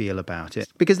they feel about it.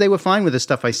 Because they were fine with the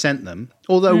stuff I sent them.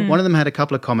 Although one of them had a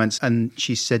couple of comments and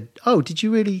she said, oh, did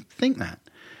you really think that?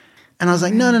 And I was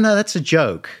like, no, that's a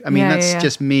joke. I mean, that's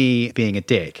just me being a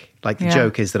dick. Like the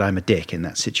joke is that I'm a dick in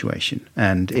that situation.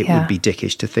 And it would be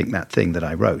dickish to think that thing that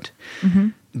I wrote.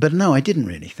 But no, I didn't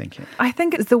really think it. I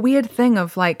think it's the weird thing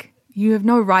of like, you have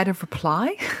no right of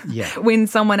reply. Yeah. When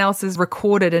someone else has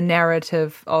recorded a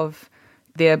narrative of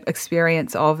their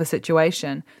experience of a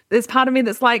situation. There's part of me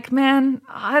that's like, man,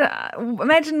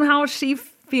 imagine how she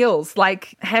feels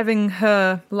like having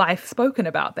her life spoken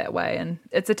about that way. And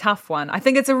it's a tough one. I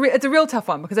think it's a real tough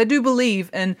one because I do believe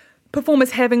in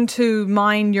performers having to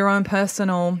mine your own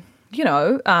personal,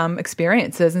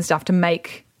 experiences and stuff to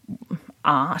make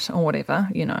art or whatever,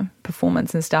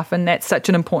 performance and stuff. And that's such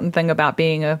an important thing about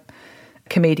being a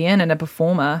comedian and a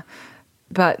performer.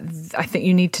 But I think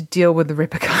you need to deal with the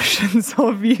repercussions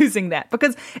of using that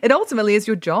because it ultimately is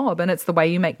your job and it's the way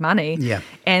you make money. Yeah.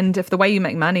 And if the way you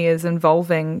make money is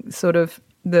involving sort of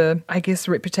the, I guess,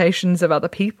 reputations of other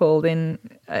people, then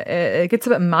it gets a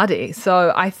bit muddy.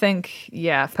 So I think,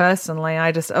 personally,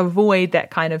 I just avoid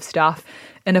that kind of stuff.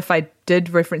 And if I did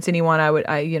reference anyone,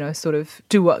 I sort of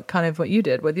do what you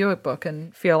did with your book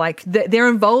and feel like they're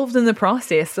involved in the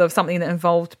process of something that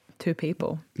involved two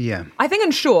people. Yeah. I think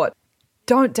in short,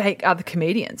 don't date other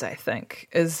comedians, I think,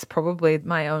 is probably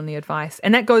my only advice.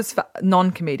 And that goes for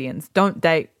non-comedians. Don't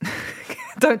date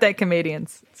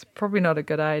comedians. It's probably not a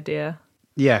good idea.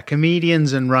 Yeah,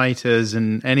 comedians and writers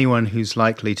and anyone who's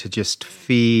likely to just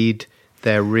feed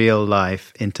their real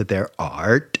life into their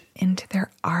art. Into their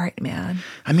art, man.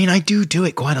 I mean, I do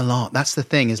it quite a lot. That's the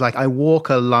thing, is like I walk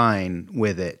a line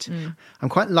with it. I'm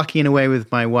quite lucky in a way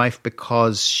with my wife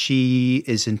because she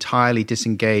is entirely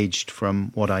disengaged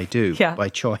from what I do by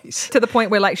choice. To the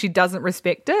point where like she doesn't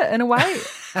respect it in a way.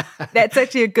 That's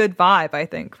actually a good vibe, I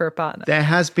think, for a partner. There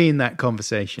has been that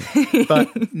conversation.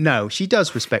 But no, she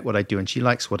does respect what I do and she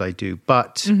likes what I do.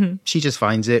 But she just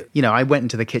finds it. I went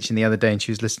into the kitchen the other day and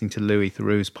she was listening to Louis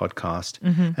Theroux's podcast.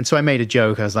 And so I made a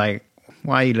joke. I was like,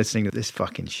 why are you listening to this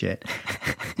fucking shit?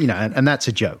 And that's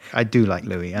a joke. I do like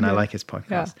Louis and I like his podcast.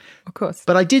 Yeah, of course.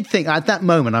 But I did think at that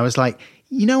moment, I was like,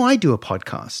 I do a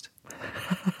podcast.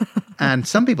 And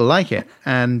some people like it.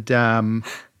 And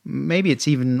maybe it's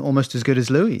even almost as good as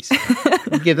Louis'.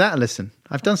 Give that a listen.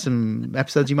 I've done some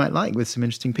episodes you might like with some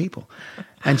interesting people.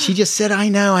 And she just said, I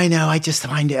know, I just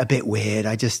find it a bit weird.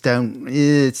 I just don't,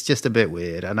 it's just a bit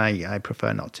weird. And I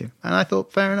prefer not to. And I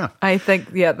thought, fair enough. I think,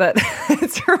 yeah, that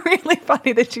it's really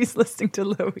funny that she's listening to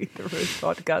Louis Theroux's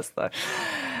podcast, though.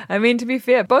 I mean, to be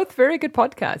fair, both very good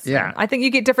podcasts. Yeah. I think you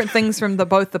get different things from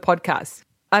both the podcasts.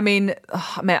 I mean,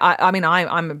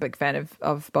 I'm a big fan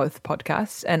of both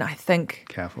podcasts, and I think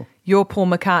Careful. Your Paul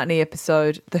McCartney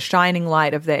episode, the shining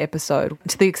light of that episode,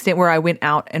 to the extent where I went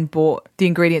out and bought the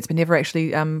ingredients but never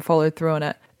actually followed through on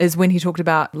it, is when he talked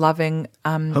about loving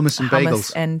hummus and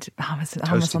bagels. And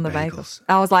hummus on the bagels. bagels.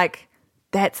 I was like,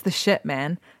 that's the shit,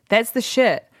 man. That's the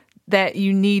shit that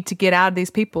you need to get out of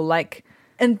these people. Like,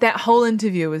 and that whole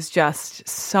interview was just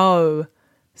so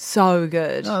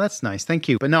good. Oh, that's nice. Thank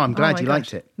you. But no, I'm glad you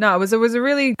liked it. No, it was a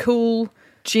really cool,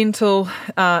 gentle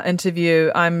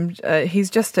interview. He's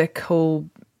just a cool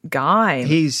guy.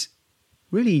 He's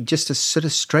really just a sort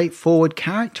of straightforward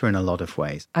character in a lot of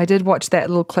ways. I did watch that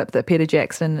little clip that Peter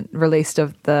Jackson released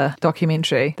of the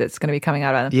documentary that's going to be coming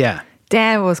out about him. Yeah.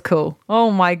 Damn, it was cool.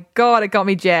 Oh my God, it got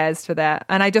me jazzed for that.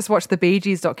 And I just watched the Bee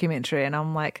Gees documentary and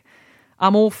I'm like,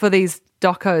 I'm all for these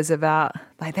docos about,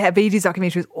 like, that Bee Gees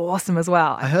documentary is awesome as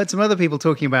well. I heard some other people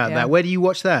talking about that. Where do you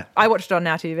watch that? I watched it on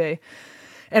Now TV.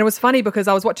 And it was funny because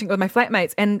I was watching it with my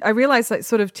flatmates and I realized, like,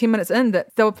 sort of 10 minutes in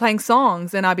that they were playing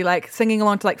songs and I'd be like singing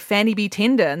along to like Fanny Be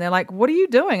Tender and they're like, what are you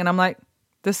doing? And I'm like,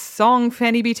 the song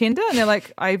Fanny Be Tender? And they're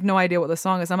like, I have no idea what the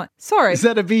song is. I'm like, sorry. Is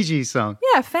that a Bee Gees song?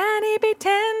 Yeah, Fanny Be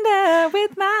Tender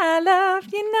with my love.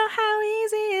 You know how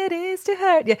easy it is to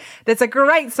hurt. Yeah, that's a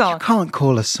great song. You can't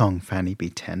call a song Fanny Be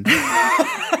Tender.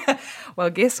 Well,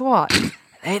 guess what?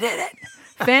 They did it.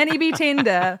 Fanny Be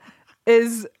Tender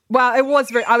is, well, it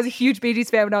was very, I was a huge Bee Gees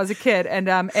fan when I was a kid and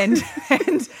it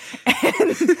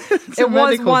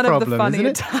was one of the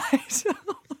funnier titles.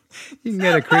 You can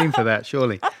get a cream for that,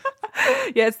 surely.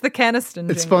 Yeah, it's the Caniston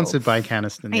jingle. It's sponsored by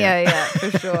Caniston. Yeah,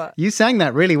 for sure. You sang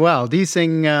that really well. Do you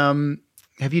sing,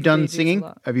 have you done singing?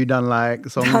 Have you done like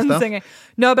song and stuff? Singing.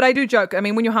 No, but I do joke. I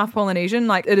mean, when you're half Polynesian,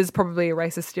 like, it is probably a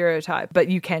racist stereotype, but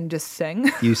you can just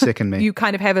sing. You sicken me. You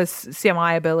kind of have a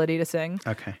semi-ability to sing.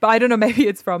 Okay. But I don't know, maybe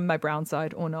it's from my brown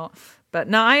side or not. But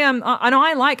no,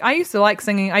 I used to like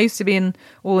singing. I used to be in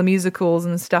all the musicals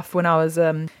and stuff when I was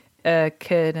a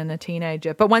kid and a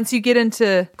teenager. But once you get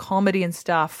into comedy and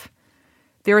stuff,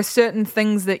 there are certain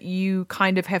things that you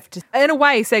kind of have to, in a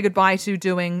way, say goodbye to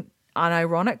doing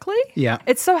unironically. Yeah.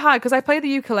 It's so hard because I play the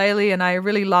ukulele and I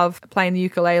really love playing the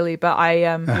ukulele, but I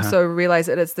also realize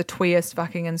that it's the tweest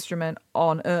fucking instrument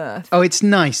on earth. Oh, it's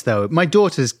nice though. My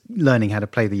daughter's learning how to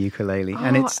play the ukulele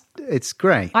and it's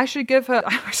great. I don't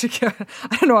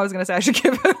know what I was going to say. I should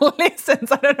give her lessons.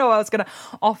 I don't know what I was going to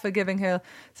offer giving her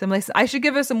some lessons. I should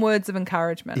give her some words of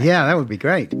encouragement. Yeah, that would be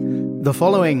great. The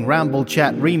following Ramble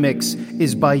Chat remix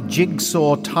is by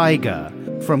Jigsaw Tiger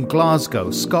from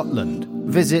Glasgow, Scotland.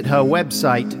 Visit her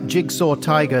website,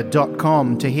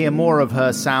 jigsawtiger.com, to hear more of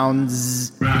her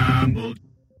sounds. Ramble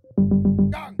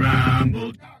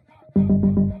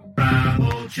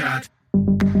chat.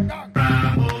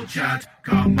 Ramble chat.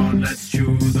 Come on, let's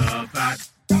chew the fat.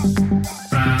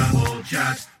 Ramble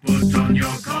chat. Put on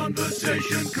your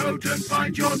conversation coat and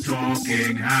find your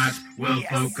talking hat. We'll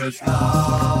focus.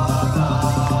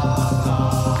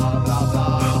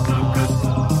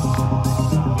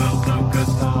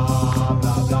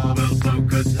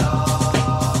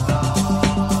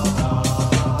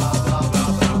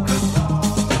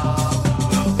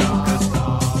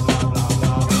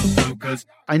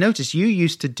 I noticed you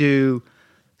used to do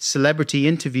celebrity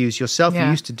interviews yourself. Yeah.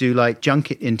 You used to do like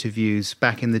junket interviews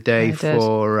back in the day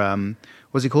for,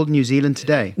 was it called New Zealand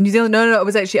Today? New Zealand, no, it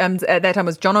was actually, at that time it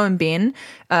was Jono and Ben,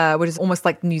 which is almost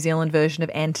like the New Zealand version of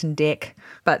Ant and Dec.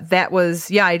 But that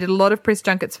was, I did a lot of press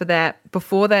junkets for that.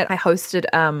 Before that, I hosted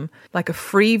like a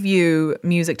Freeview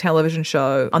music television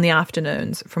show on the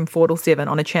afternoons from 4 till 7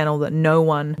 on a channel that no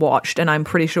one watched. And I'm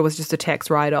pretty sure was just a tax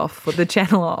write-off for the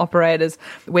channel operators,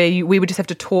 where we would just have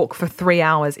to talk for 3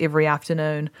 hours every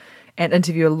afternoon and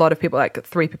interview a lot of people, like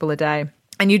 3 people a day.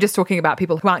 And you're just talking about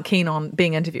people who aren't keen on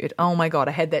being interviewed. Oh my God,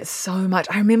 I had that so much.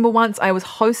 I remember once I was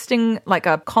hosting like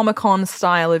a Comic-Con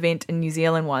style event in New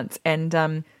Zealand once. And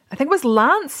I think it was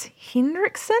Lance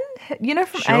Hendrickson,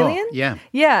 from Alien. Yeah.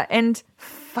 Yeah. And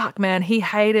fuck, man, he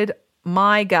hated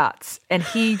my guts. And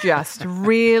he just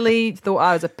really thought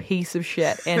I was a piece of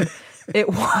shit. And it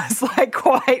was like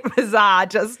quite bizarre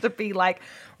just to be like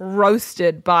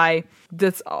roasted by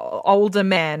this older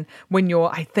man when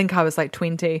I think I was like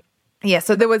 20. Yeah,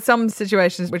 so there were some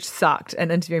situations which sucked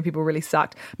and interviewing people really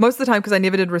sucked. Most of the time because I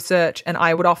never did research and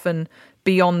I would often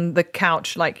be on the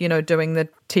couch, like, you know, doing the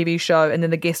TV show, and then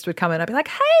the guest would come in. I'd be like,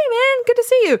 hey, man, good to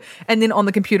see you. And then on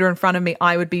the computer in front of me,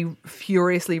 I would be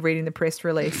furiously reading the press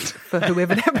release for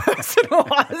whoever that person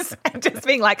was and just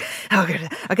being like, oh, good.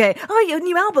 Okay. Oh, your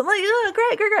new album. Like,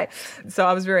 oh, great. So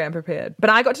I was very unprepared. But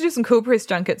I got to do some cool press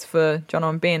junkets for John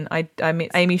and Ben. I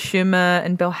met Amy Schumer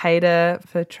and Bill Hader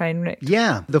for Trainwreck.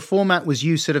 Yeah, the format was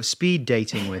you sort of speed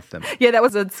dating with them. Yeah, that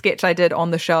was a sketch I did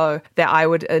on the show that I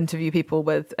would interview people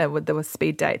with there were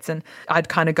speed dates, and I'd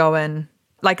kind of go in,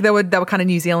 like they were kind of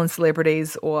New Zealand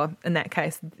celebrities, or in that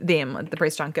case, them at the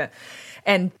press junket.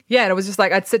 And yeah, it was just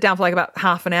like I'd sit down for like about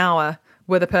half an hour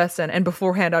with a person, and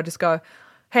beforehand I'd just go,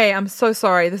 hey, I'm so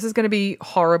sorry, this is going to be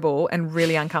horrible and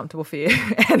really uncomfortable for you.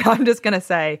 And I'm just going to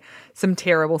say some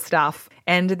terrible stuff.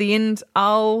 And at the end,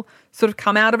 I'll sort of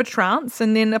come out of a trance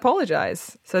and then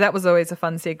apologize. So that was always a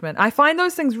fun segment. I find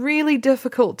those things really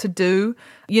difficult to do.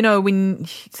 You know, when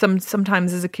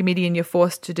sometimes as a comedian, you're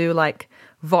forced to do like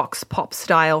vox pop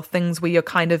style things where you're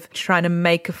kind of trying to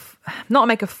not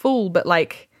make a fool, but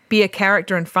like be a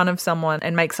character in front of someone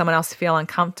and make someone else feel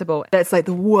uncomfortable. That's like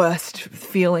the worst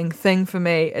feeling thing for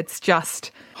me. It's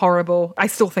just horrible. I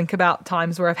still think about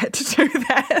times where I've had to do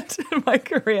that in my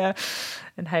career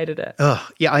and hated it. Oh,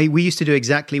 yeah, we used to do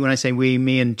exactly, when I say we,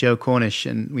 me and Joe Cornish,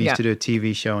 and we used to do a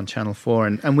TV show on Channel 4,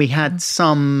 and we had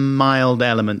some mild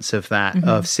elements of that,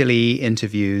 of silly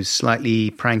interviews,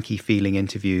 slightly pranky feeling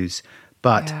interviews.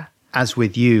 But as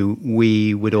with you,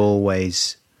 we would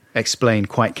always explain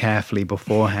quite carefully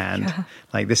beforehand,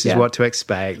 like this is what to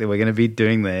expect, that we're going to be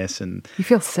doing this, and you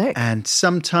feel sick. And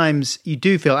sometimes you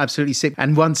do feel absolutely sick.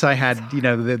 And once I had, you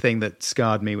know, the thing that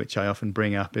scarred me, which I often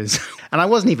bring up is, and I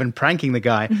wasn't even pranking the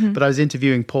guy, but I was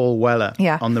interviewing Paul Weller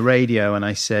on the radio, and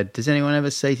I said, does anyone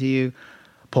ever say to you,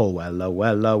 Paul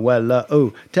Weller,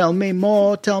 oh, tell me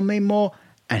more.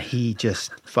 And he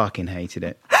just fucking hated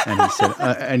it. And he said,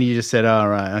 and he just said, all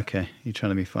right, okay, you're trying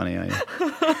to be funny, are you?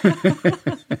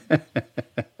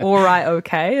 All right,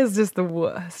 okay is just the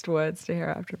worst words to hear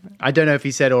after. I don't know if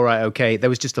he said all right, okay. There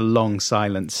was just a long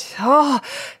silence. Oh,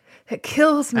 it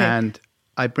kills me. And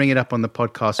I bring it up on the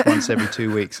podcast once every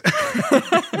 2 weeks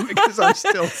because I'm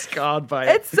still scarred by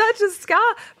it. It's such a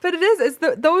scar, but it is.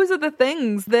 Those are the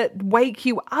things that wake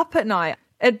you up at night.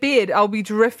 At bed, I'll be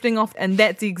drifting off, and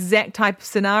that's the exact type of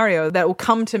scenario that will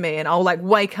come to me, and I'll like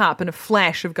wake up in a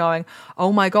flash of going,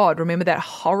 oh my God, remember that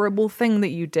horrible thing that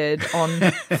you did on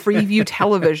Freeview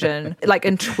television, like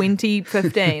in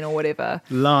 2015 or whatever.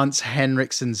 Lance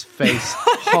Henriksen's face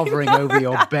hovering over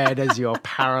your bed as you're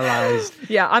paralyzed.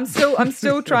 Yeah, I'm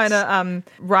still trying to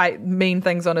write mean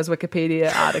things on his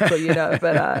Wikipedia article, you know,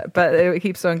 but it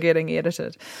keeps on getting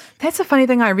edited. That's a funny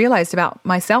thing I realized about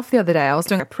myself the other day. I was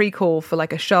doing a pre-call for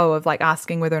like a show of like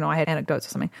asking whether or not I had anecdotes or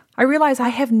something. I realized I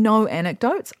have no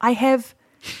anecdotes. I have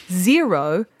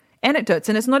zero anecdotes,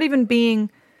 and it's not even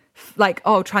being like,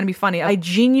 oh, trying to be funny. I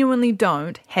genuinely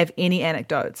don't have any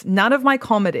anecdotes. None of my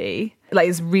comedy like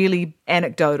is really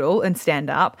anecdotal and stand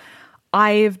up.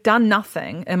 I've done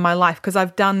nothing in my life because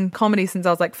I've done comedy since I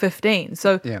was like 15.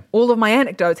 So all of my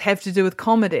anecdotes have to do with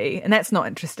comedy, and that's not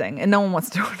interesting, and no one wants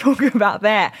to talk about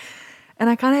that. And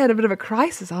I kind of had a bit of a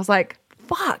crisis. I was like,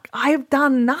 fuck, I've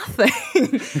done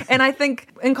nothing. And I think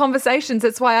in conversations,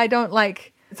 it's why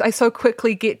I so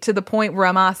quickly get to the point where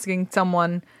I'm asking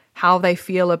someone how they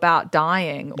feel about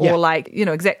dying, or like, you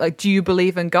know, exactly, like, do you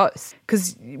believe in ghosts?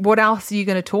 Because what else are you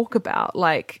going to talk about?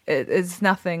 Like, it is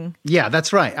nothing. Yeah,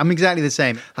 that's right. I'm exactly the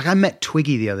same. Like, I met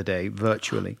Twiggy the other day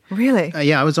virtually. Really?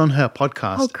 Yeah, I was on her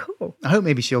podcast. Oh, cool. I hope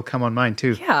maybe she'll come on mine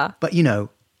too. Yeah. But, you know,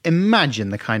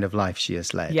 imagine the kind of life she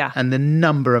has led, and the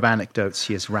number of anecdotes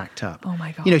she has racked up. Oh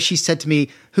my God. You know, she said to me,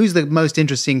 who's the most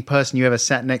interesting person you ever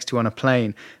sat next to on a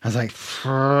plane? I was like,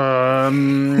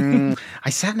 I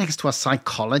sat next to a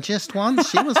psychologist once.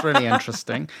 She was really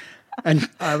interesting. And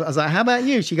I was like, how about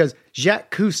you? She goes, Jacques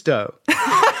Cousteau.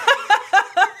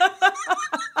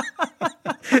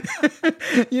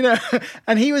 You know,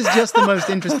 and he was just the most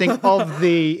interesting of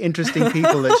the interesting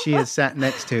people that she has sat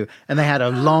next to. And they had a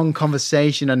long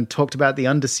conversation and talked about the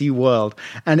undersea world.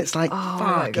 And it's like,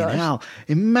 fucking hell.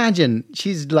 Imagine,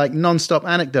 she's like nonstop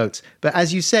anecdotes. But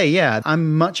as you say, yeah,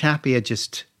 I'm much happier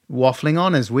just waffling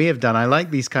on as we have done. I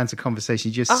like these kinds of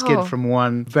conversations. You just skid from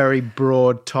one very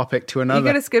broad topic to another. You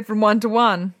got to skid from one to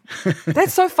one.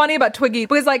 That's so funny about Twiggy,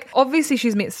 because like obviously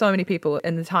she's met so many people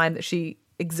in the time that she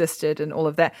existed and all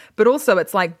of that. But also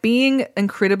it's like being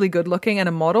incredibly good looking and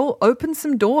a model opens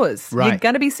some doors. Right. You're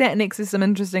going to be sat next to some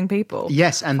interesting people.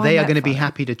 Yes, and Find they are that going to be funny.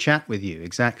 happy to chat with you.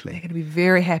 Exactly. They're going to be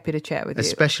very happy to chat with you.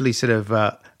 Especially sort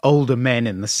of older men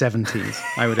in the 70s,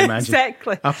 I would imagine.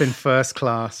 Exactly. Up in first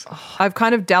class. I've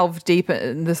kind of delved deep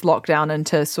in this lockdown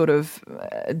into sort of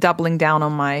doubling down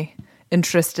on my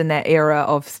interest in that era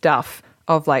of stuff,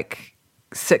 of like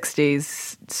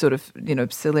 60s sort of, you know,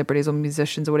 celebrities or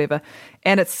musicians or whatever.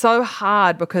 And it's so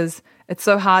hard because it's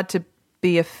so hard to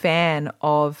be a fan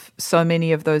of so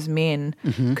many of those men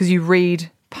because you read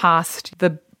past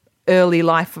the early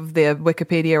life of their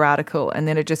Wikipedia article and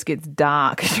then it just gets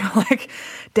dark. You're like,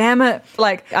 damn it.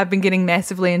 Like, I've been getting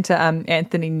massively into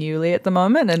Anthony Newley at the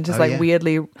moment and just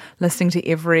weirdly listening to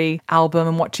every album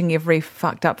and watching every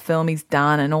fucked up film he's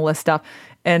done and all this stuff.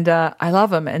 And I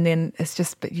love him. And then it's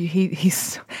just, but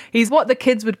he's what the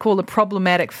kids would call a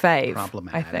problematic fave.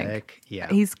 Problematic, I think. yeah.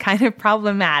 He's kind of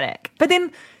problematic. But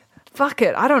then, fuck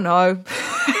it, I don't know.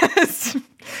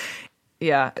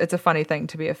 Yeah, it's a funny thing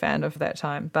to be a fan of that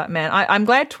time. But man, I'm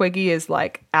glad Twiggy is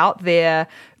like out there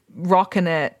rocking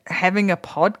it, having a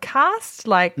podcast.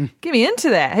 Like, get me into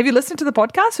that. Have you listened to the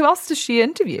podcast? Who else does she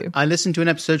interview? I listened to an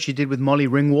episode she did with Molly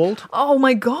Ringwald. Oh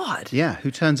my God. Yeah,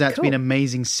 who turns out to be an Cool.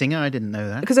 amazing singer. I didn't know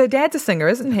that. Because her dad's a singer,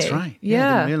 isn't he? That's right. Yeah,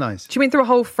 I didn't realise. She went through a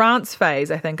whole France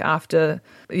phase, I think, after,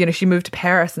 you know, she moved to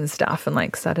Paris and stuff and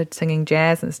like started singing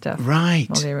jazz and stuff. Right.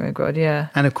 Molly Ringwald, yeah.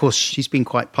 And of course, she's been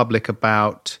quite public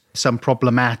about some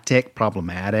problematic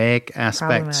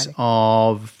aspects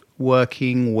of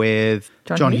working with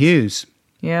John Hughes,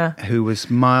 Yeah. who was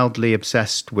mildly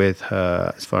obsessed with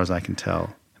her, as far as I can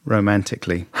tell,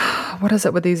 romantically. What is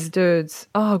it with these dudes?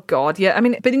 Oh, God, yeah. I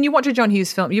mean, but then you watch a John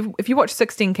Hughes film, if you watch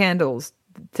 16 Candles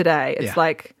today, it's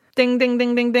like ding, ding,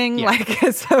 ding, ding, ding. Yeah. Like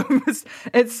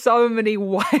it's so many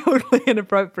wildly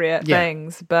inappropriate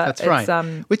things. But That's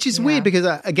right. Which is weird because,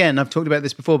 again, I've talked about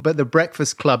this before, but The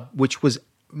Breakfast Club, which was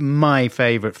my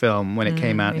favourite film when it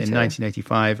came out in too.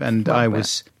 1985, and Love I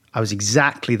that. was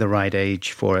exactly the right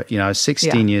age for it. You know, I was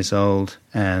 16 years old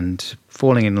and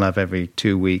falling in love every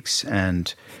 2 weeks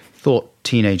and thought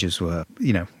teenagers were,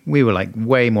 you know, we were like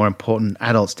way more important.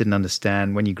 Adults didn't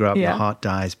understand. When you grow up, your heart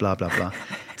dies, blah, blah, blah.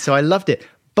 So I loved it.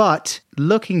 But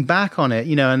looking back on it,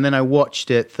 you know, and then I watched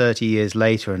it 30 years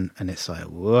later and it's like,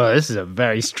 whoa, this is a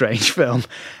very strange film.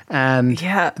 And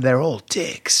they're all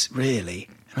dicks, really.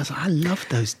 And I was like, I love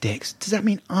those dicks. Does that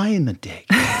mean I'm a dick?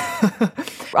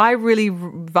 I really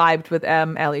vibed with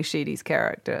Ali Sheedy's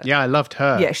character. Yeah, I loved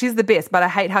her. Yeah, she's the best, but I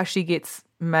hate how she gets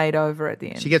made over at the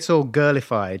end. She gets all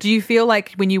girlified. Do you feel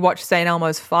like when you watch St.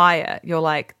 Elmo's Fire, you're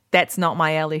like, that's not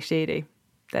my Ali Sheedy.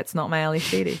 That's not my Ali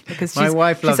Sheedy. Because My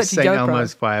wife loves such a St. joke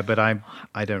Elmo's pro. Fire, but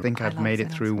I don't think I've love made it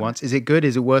St. through Elmo's once. Is it good?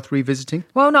 Is it worth revisiting?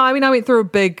 Well, no, I mean, I went through a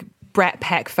big Brat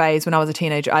Pack phase when I was a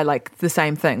teenager. I like the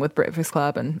same thing with Breakfast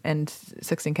Club and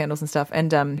 16 Candles and stuff,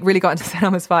 and really got into St.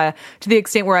 Elmo's Fire to the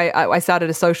extent where I started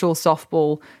a social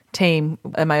softball team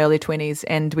in my early 20s,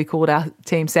 and we called our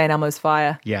team St. Elmo's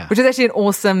Fire, which is actually an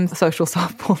awesome social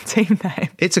softball team name.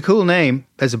 It's a cool name.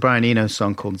 There's a Brian Eno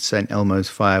song called St. Elmo's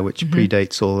Fire, which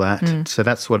predates all that. So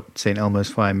that's what St. Elmo's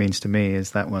Fire means to me,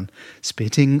 is that one.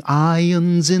 Spitting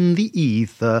irons in the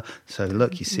ether. So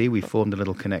look, you see, we formed a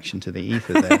little connection to the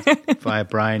ether there via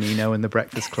Brian Eno and The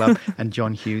Breakfast Club and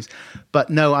John Hughes. But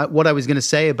no, what I was going to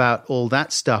say about all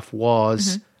that stuff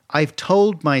was I've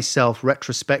told myself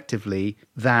retrospectively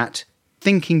that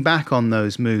thinking back on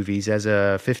those movies as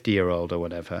a 50-year-old or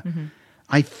whatever,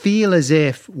 I feel as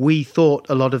if we thought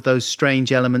a lot of those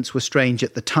strange elements were strange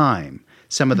at the time.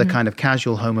 Some of the kind of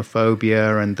casual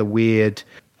homophobia and the weird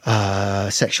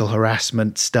sexual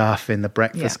harassment stuff in The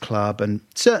Breakfast Club and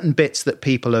certain bits that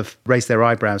people have raised their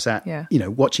eyebrows at, you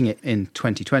know, watching it in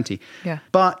 2020. Yeah.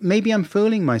 But maybe I'm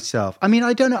fooling myself. I mean,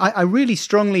 I don't know. I really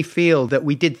strongly feel that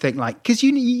we did think like, because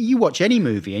you watch any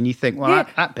movie and you think, well,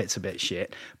 that bit's a bit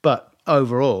shit. But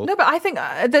overall... No, but I think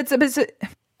that's a bit...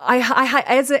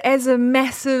 As a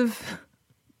massive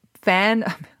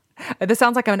fan... This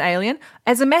sounds like I'm an alien.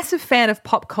 As a massive fan of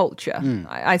pop culture,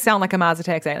 I sound like a Mars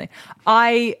Attacks alien.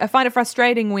 I find it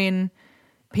frustrating when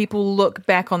people look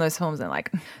back on those films and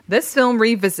like, this film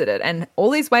revisited and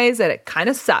all these ways that it kind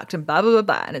of sucked and blah, blah, blah,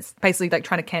 blah. And it's basically like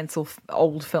trying to cancel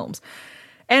old films.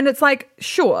 And it's like,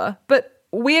 sure, but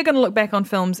we're going to look back on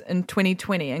films in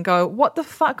 2020 and go, what the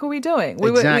fuck are we doing? We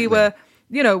were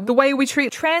you know, the way we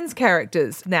treat trans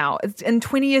characters now in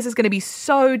 20 years is going to be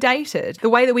so dated. The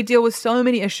way that we deal with so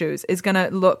many issues is going to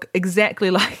look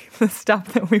exactly like the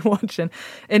stuff that we watch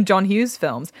in John Hughes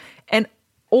films. And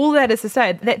all that is to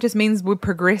say, that just means we're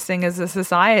progressing as a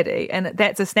society. And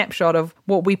that's a snapshot of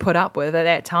what we put up with at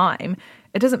that time.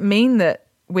 It doesn't mean that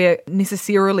we're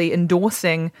necessarily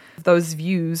endorsing those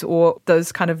views or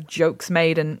those kind of jokes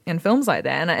made in films like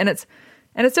that. And it's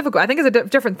difficult. I think it's a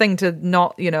different thing to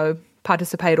not,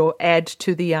 participate or add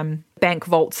to the bank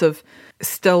vaults of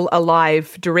still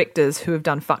alive directors who have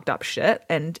done fucked up shit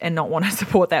and not want to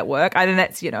support that work. I think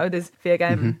that's, there's fair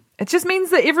game. Mm-hmm. It just means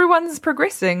that everyone's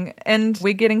progressing and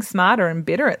we're getting smarter and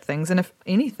better at things. And if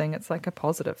anything, it's like a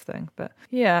positive thing. But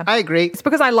yeah. I agree. It's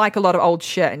because I like a lot of old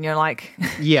shit and you're like...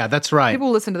 Yeah, that's right. People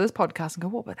listen to this podcast and go,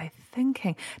 what were they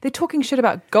thinking? They're talking shit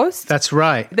about ghosts. That's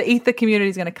right. The ether community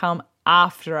is going to come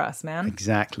after us, man.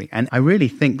 Exactly. And I really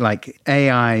think like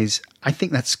AIs, I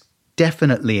think that's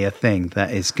definitely a thing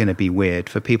that is going to be weird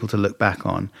for people to look back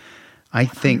on. I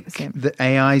think 100%. That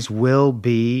AIs will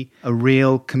be a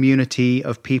real community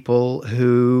of people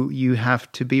who you have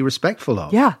to be respectful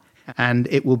of. Yeah. And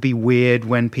it will be weird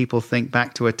when people think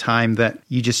back to a time that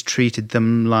you just treated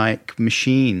them like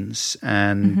machines.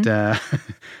 And I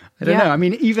don't know. I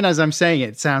mean, even as I'm saying it,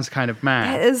 it sounds kind of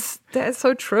mad. That is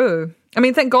so true. I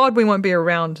mean, thank God we won't be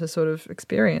around to sort of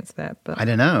experience that. But I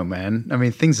don't know, man. I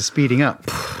mean, things are speeding up.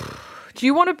 Do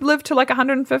you want to live to like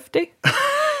 150?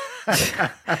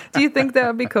 Do you think that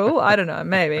would be cool? I don't know,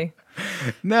 maybe.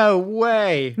 No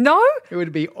way. No? It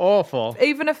would be awful.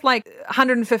 Even if like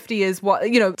 150 is what,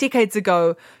 decades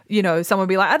ago, someone would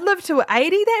be like, I'd live to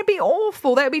 80. That'd be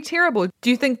awful. That'd be terrible. Do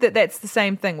you think that that's the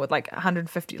same thing with like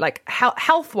 150? Like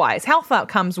health-wise, health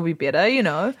outcomes will be better,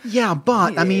 Yeah,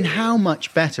 but I mean, how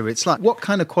much better? It's like, what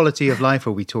kind of quality of life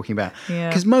are we talking about? Yeah.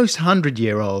 Because most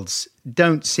 100-year-olds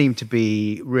don't seem to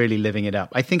be really living it up.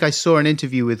 I think I saw an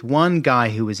interview with one guy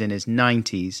who was in his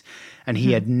 90s and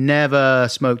he had never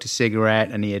smoked a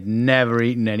cigarette and he had never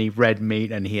eaten any red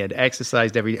meat and he had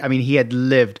exercised he had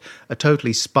lived a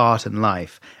totally Spartan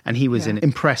life and he was in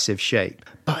impressive shape.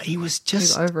 But he was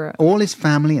just, over it. All his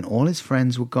family and all his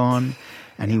friends were gone.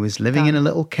 And he was living in a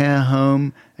little care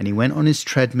home and he went on his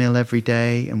treadmill every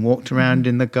day and walked around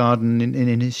in the garden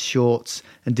in his shorts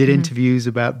and did interviews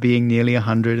about being nearly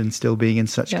 100 and still being in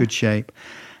such good shape.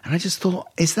 And I just thought,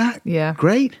 is that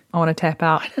great? I want to tap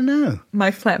out. I don't know. My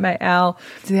flatmate Al,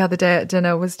 the other day at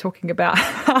dinner, was talking about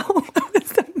how...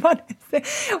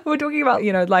 we were talking about,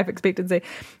 life expectancy.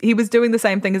 He was doing the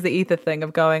same thing as the ether thing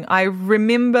of going, I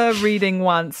remember reading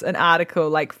once an article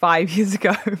like 5 years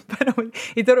ago, but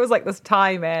he thought it was like this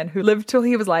Thai man who lived till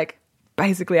he was like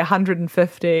basically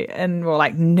 150 and we're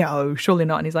like, no, surely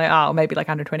not. And he's like, oh, maybe like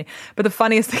 120. But the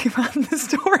funniest thing about the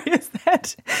story is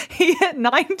that he hit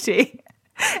 90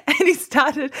 and he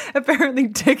started apparently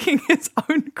digging his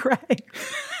own grave.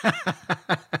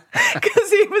 Because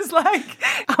he was like,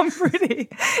 I'm ready.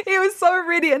 He was so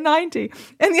ready at 90.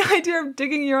 And the idea of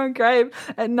digging your own grave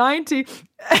at 90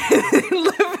 and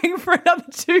living for another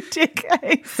 2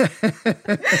 decades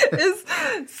is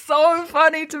so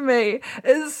funny to me.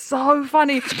 It's so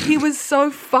funny. He was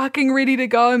so fucking ready to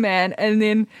go, man. And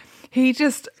then he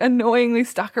just annoyingly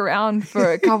stuck around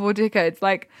for a couple of decades.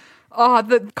 Like, oh,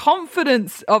 the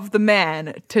confidence of the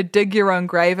man to dig your own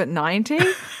grave at 90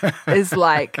 is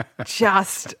like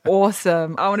just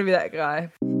awesome. I want to be that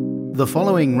guy. The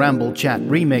following Ramble Chat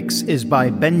remix is by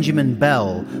Benjamin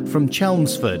Bell from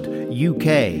Chelmsford, UK.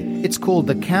 It's called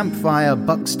the Campfire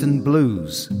Buxton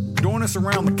Blues. Join us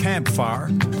around the campfire.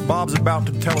 Bob's about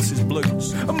to tell us his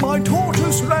blues. My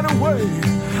tortoise ran away,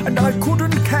 and I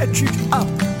couldn't catch it up.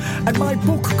 And my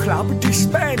book club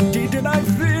disbanded, and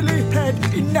I've really had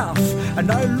enough. And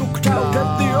I looked out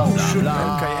at the ocean.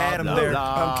 Okay, Adam, there.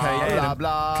 Okay, Adam.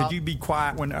 Could you be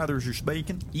quiet when others are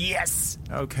speaking? Yes.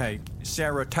 Okay,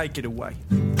 Sarah, take it away.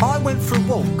 I went for a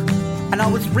walk, and I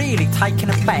was really taken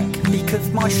aback because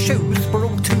my shoes were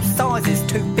all 2 sizes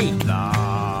too big.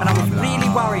 And I was really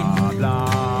worried.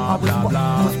 I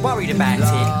was worried about it.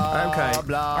 Okay.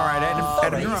 All right,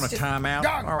 Adam, you're on a timeout.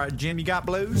 All right, Jim, you got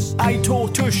blues? A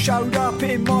tortoise showed up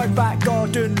in my back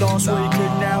garden last week,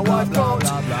 and now I've got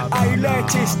a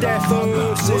lettuce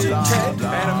deficit. Ted?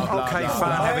 Adam, okay,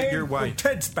 fine, have it your way.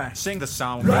 Ted's back. Sing the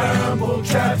song. Ramble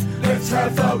chat, let's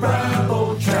have a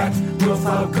ramble chat. We'll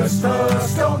focus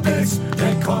first on this,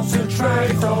 then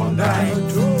concentrate on that.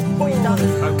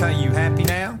 Okay, you happy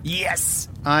now? Yes.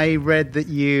 I read that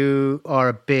you are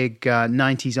a big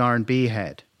 90s R&B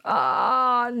head.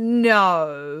 No.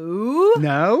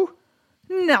 No?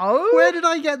 No. Where did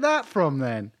I get that from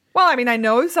then? Well, I mean, I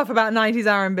know stuff about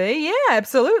 90s R&B. Yeah,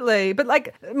 absolutely. But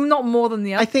like, not more than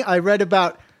the other. I think I read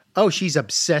about, she's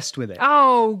obsessed with it.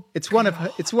 Oh, It's one of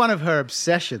her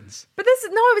obsessions. but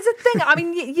it's a thing. I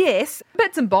mean, yes,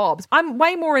 bits and bobs. I'm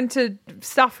way more into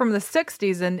stuff from the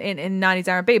 60s and 90s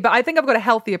R&B, but I think I've got a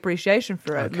healthy appreciation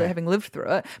for it, having lived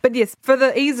through it. But yes, for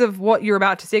the ease of what you're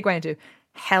about to segue into,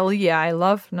 Hell yeah, I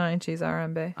love 90s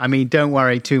R&B. I mean, don't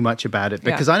worry too much about it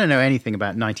because I don't know anything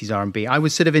about 90s R&B. I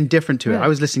was sort of indifferent to it. I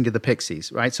was listening to the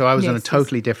Pixies, right? So I was on a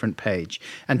totally different page.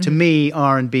 And to me,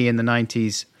 R&B in the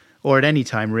 90s, or at any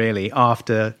time really,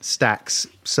 after Stax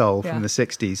Soul from the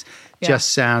 60s,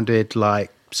 just sounded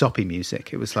like soppy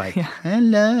music. It was like, I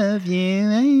love you.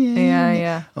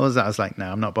 Yeah. What was that? I was like,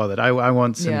 no, I'm not bothered. I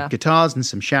want some guitars and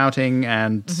some shouting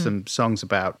and some songs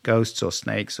about ghosts or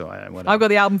snakes or whatever. I've got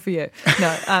the album for you.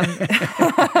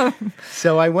 No.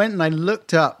 So I went and I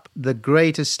looked up the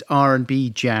greatest R&B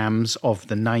jams of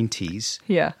the 90s.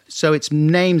 Yeah. So it's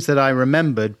names that I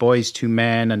remembered, Boys to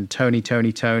Men and Tony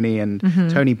and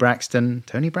Tony Braxton.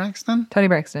 Tony Braxton,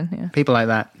 yeah. people like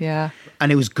that. Yeah.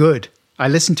 And it was good. I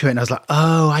listened to it and I was like,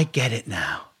 oh, I get it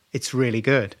now. It's really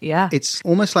good. Yeah. It's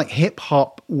almost like hip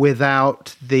hop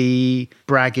without the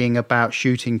bragging about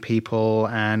shooting people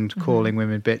and calling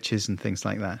women bitches and things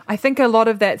like that. I think a lot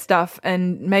of that stuff,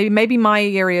 and maybe my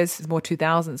area is more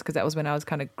 2000s because that was when I was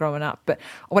kind of growing up. But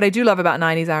what I do love about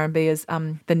 90s R&B is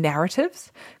the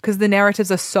narratives, because the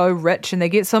narratives are so rich and they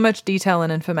get so much detail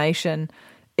and information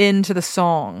into the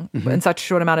song in such a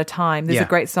short amount of time. There's a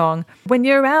great song. When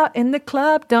you're out in the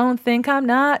club, don't think I'm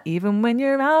not. Even when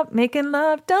you're out making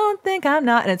love, don't think I'm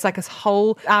not. And it's like this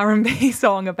whole R&B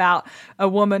song about a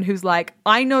woman who's like,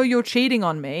 I know you're cheating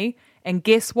on me. And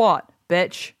guess what,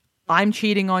 bitch? I'm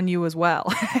cheating on you as well.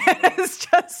 It's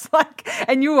just like,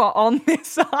 and you are on their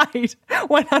side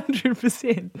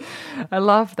 100%. I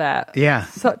love that. Yeah.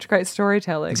 Such great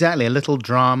storytelling. Exactly. A little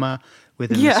drama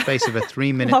within the space of a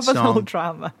 3-minute Love song. a little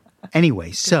drama.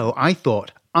 Anyway, so I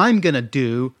thought, I'm going to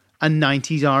do a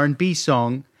 90s R&B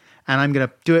song, and I'm going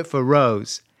to do it for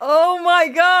Rose. Oh, my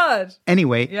God.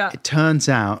 Anyway, it turns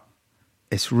out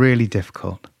it's really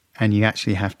difficult, and you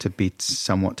actually have to be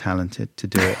somewhat talented to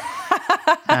do it.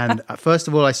 And first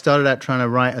of all, I started out trying to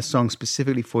write a song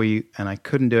specifically for you, and I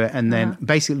couldn't do it. And then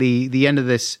basically the end of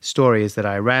this story is that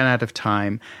I ran out of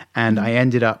time, and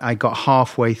I got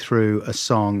halfway through a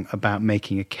song about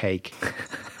making a cake.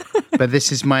 But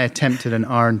this is my attempt at an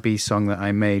R&B song that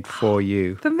I made for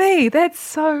you. For me, that's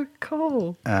so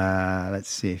cool. Let's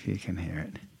see if you can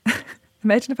hear it.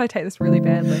 Imagine if I take this really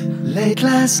badly. Late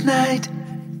last night,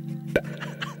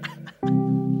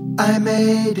 I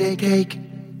made a cake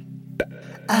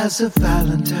as a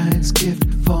Valentine's gift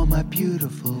for my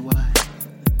beautiful wife.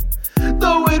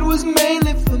 Though it was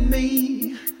mainly for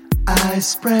me, I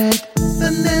spread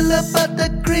vanilla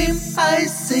buttercream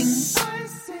icing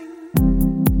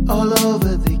all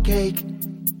over the cake.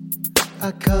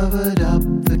 I covered up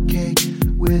the cake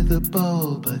with a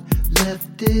bowl, but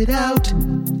left it out.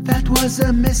 That was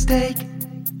a mistake.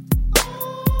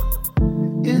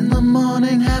 In the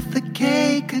morning, half the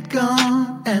cake had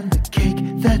gone, and the cake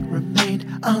that remained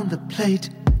on the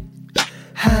plate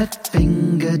had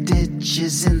finger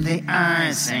ditches in the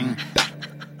icing.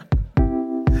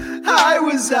 I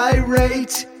was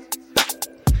irate.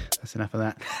 That's enough of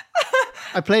that.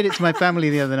 I played it to my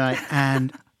family the other night,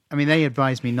 and I mean, they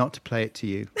advised me not to play it to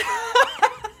you.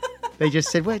 They just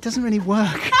said, well, it doesn't really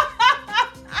work.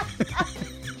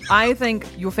 I think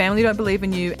your family don't believe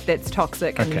in you. That's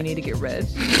toxic, and you need to get rid.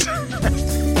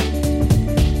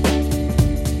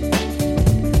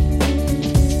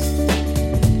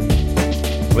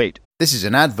 Wait, this is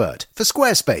an advert for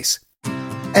Squarespace.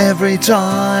 Every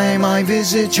time I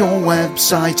visit your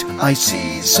website, I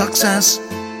see success.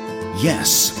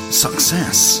 Yes,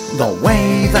 success. The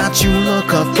way that you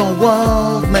look at the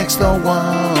world makes the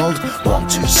world want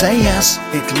to say yes.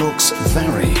 It looks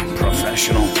very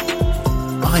professional.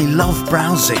 I love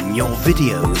browsing your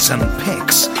videos and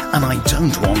pics, and I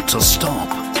don't want to stop.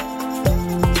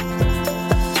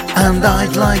 And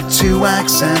I'd like to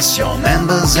access your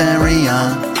members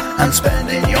area and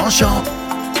spend in your shop.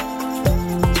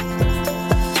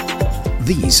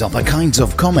 These are the kinds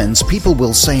of comments people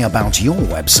will say about your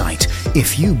website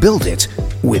if you build it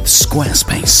with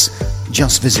Squarespace.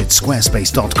 Just visit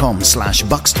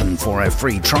squarespace.com/Buxton for a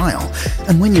free trial.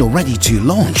 And when you're ready to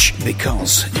launch,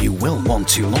 because you will want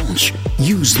to launch,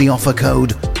 use the offer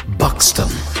code Buxton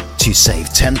to save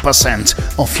 10%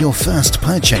 off your first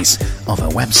purchase of a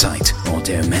website or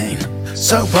domain.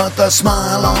 So put the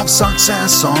smile of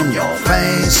success on your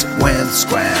face with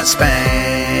Squarespace.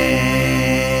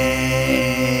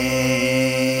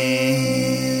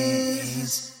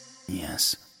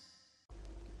 Yes.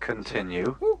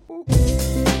 Continue.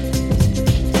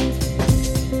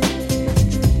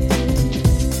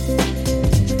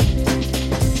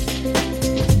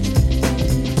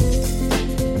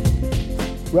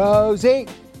 Rosie!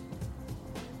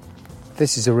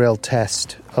 This is a real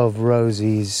test of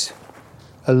Rosie's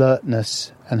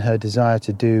alertness and her desire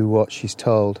to do what she's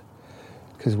told,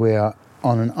 because we are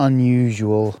on an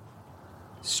unusual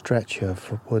stretch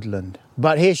of woodland.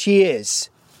 But here she is.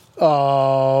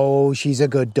 Oh, she's a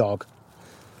good dog.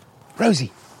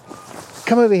 Rosie,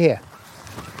 come over here.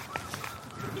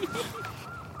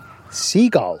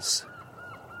 Seagulls.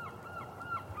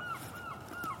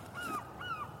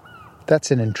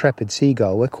 That's an intrepid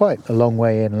seagull. We're quite a long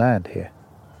way inland here.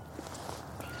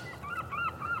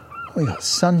 We got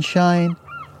sunshine.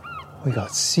 We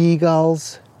got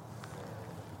seagulls.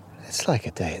 It's like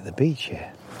a day at the beach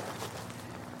here.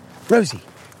 Rosie,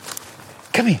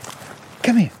 come here.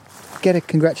 Come here. Get a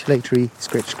congratulatory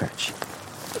scratch scratch.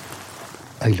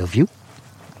 I love you.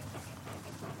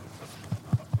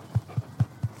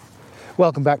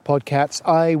 Welcome back, Podcats.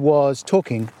 I was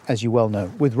talking, as you well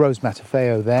know, with Rose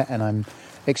Matafeo there, and I'm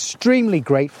extremely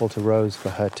grateful to Rose for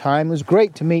her time. It was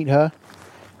great to meet her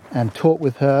and talk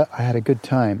with her. I had a good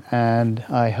time, and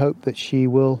I hope that she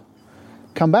will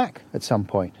come back at some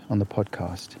point on the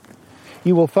podcast.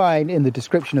 You will find in the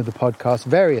description of the podcast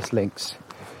various links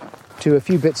to a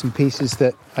few bits and pieces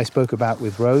that I spoke about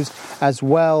with Rose, as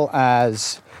well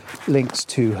as links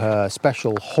to her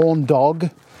special horn dog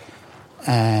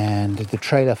and the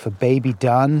trailer for Baby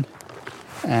Done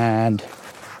and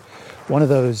one of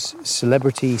those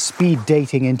celebrity speed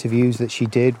dating interviews that she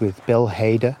did with Bill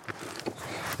Hader.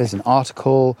 There's an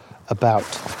article about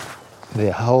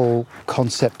the whole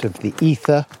concept of the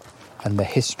ether and the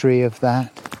history of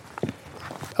that.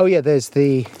 Oh yeah, there's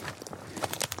the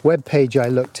webpage I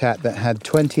looked at that had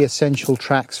 20 essential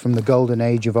tracks from the golden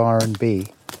age of R&B.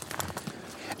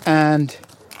 And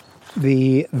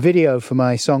the video for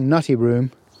my song Nutty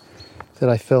Room that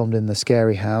I filmed in the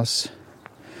scary house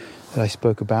that I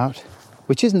spoke about,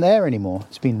 which isn't there anymore.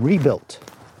 It's been rebuilt.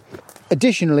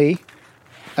 Additionally,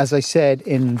 as I said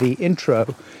in the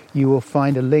intro, you will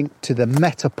find a link to the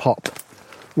Metapop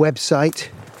website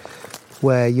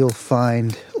where you'll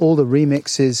find all the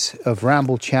remixes of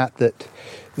Ramble Chat that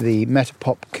the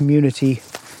Metapop community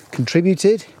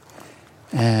contributed.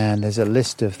 And there's a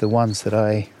list of the ones that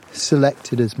I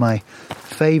selected as my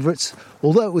favourites,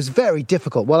 although it was very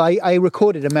difficult. Well, I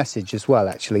recorded a message as well,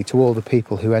 actually, to all the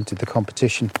people who entered the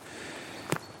competition,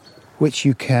 which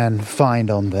you can find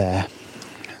on there.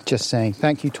 Just saying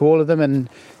thank you to all of them and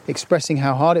expressing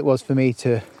how hard it was for me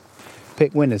to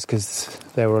pick winners, because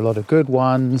there were a lot of good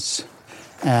ones.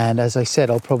 And as I said,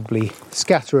 I'll probably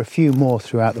scatter a few more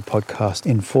throughout the podcast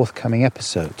in forthcoming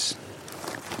episodes.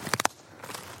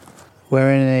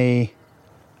 We're in a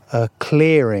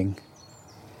clearing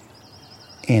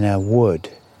in a wood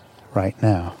right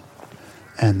now,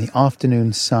 and the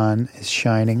afternoon sun is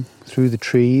shining through the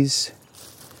trees.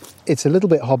 It's a little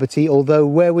bit hobbity, although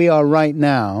where we are right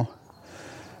now,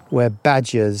 where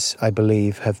badgers, I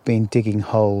believe, have been digging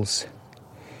holes,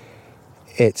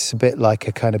 it's a bit like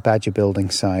a kind of badger building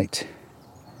site.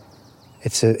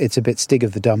 It's a bit Stig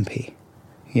of the Dumpy,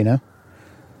 you know?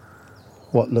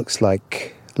 What looks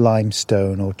like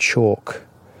limestone or chalk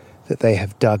that they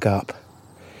have dug up.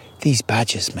 These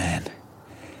badgers, man,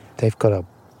 they've got a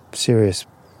serious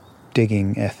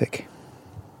digging ethic.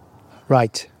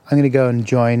 Right, I'm going to go and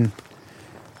join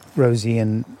Rosie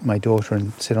and my daughter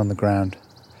and sit on the ground.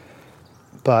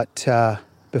 But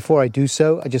before I do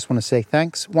so, I just want to say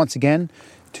thanks once again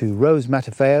to Rose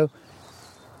Matafeo,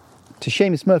 to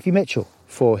Seamus Murphy-Mitchell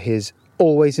for his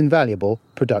always invaluable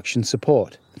production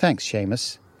support. Thanks,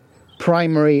 Seamus.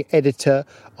 Primary editor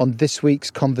on this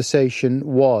week's conversation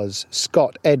was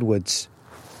Scott Edwards.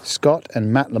 Scott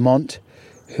and Matt Lamont,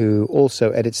 who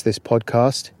also edits this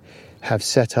podcast, have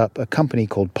set up a company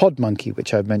called Podmonkey,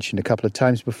 which I've mentioned a couple of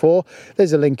times before.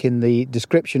 There's a link in the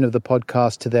description of the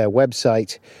podcast to their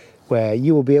website where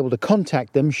you will be able to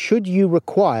contact them should you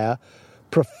require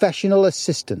professional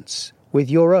assistance with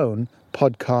your own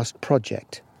podcast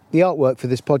project. The artwork for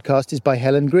this podcast is by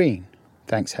Helen Green.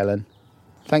 Thanks, Helen.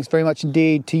 Thanks very much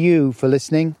indeed to you for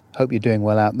listening. Hope you're doing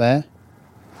well out there.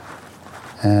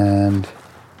 And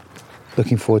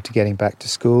looking forward to getting back to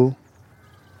school.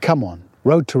 Come on,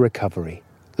 road to recovery.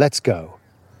 Let's go.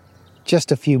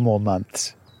 Just a few more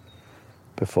months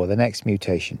before the next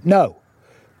mutation. No,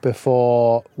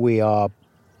 before we are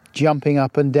jumping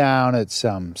up and down at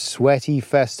some sweaty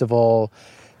festival,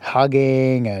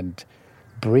 hugging and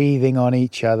breathing on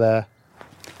each other.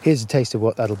 Here's a taste of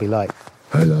what that'll be like.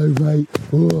 Hello, mate.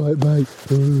 All right, mate.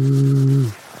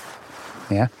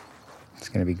 Yeah, it's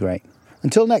going to be great.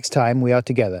 Until next time we are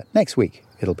together. Next week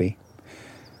it'll be.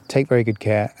 Take very good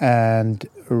care and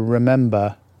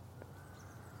remember...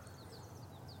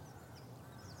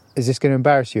 Is this going to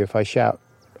embarrass you if I shout,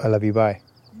 I love you, bye?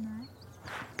 No.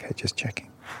 Okay, just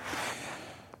checking.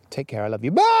 Take care. I love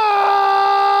you. Bye!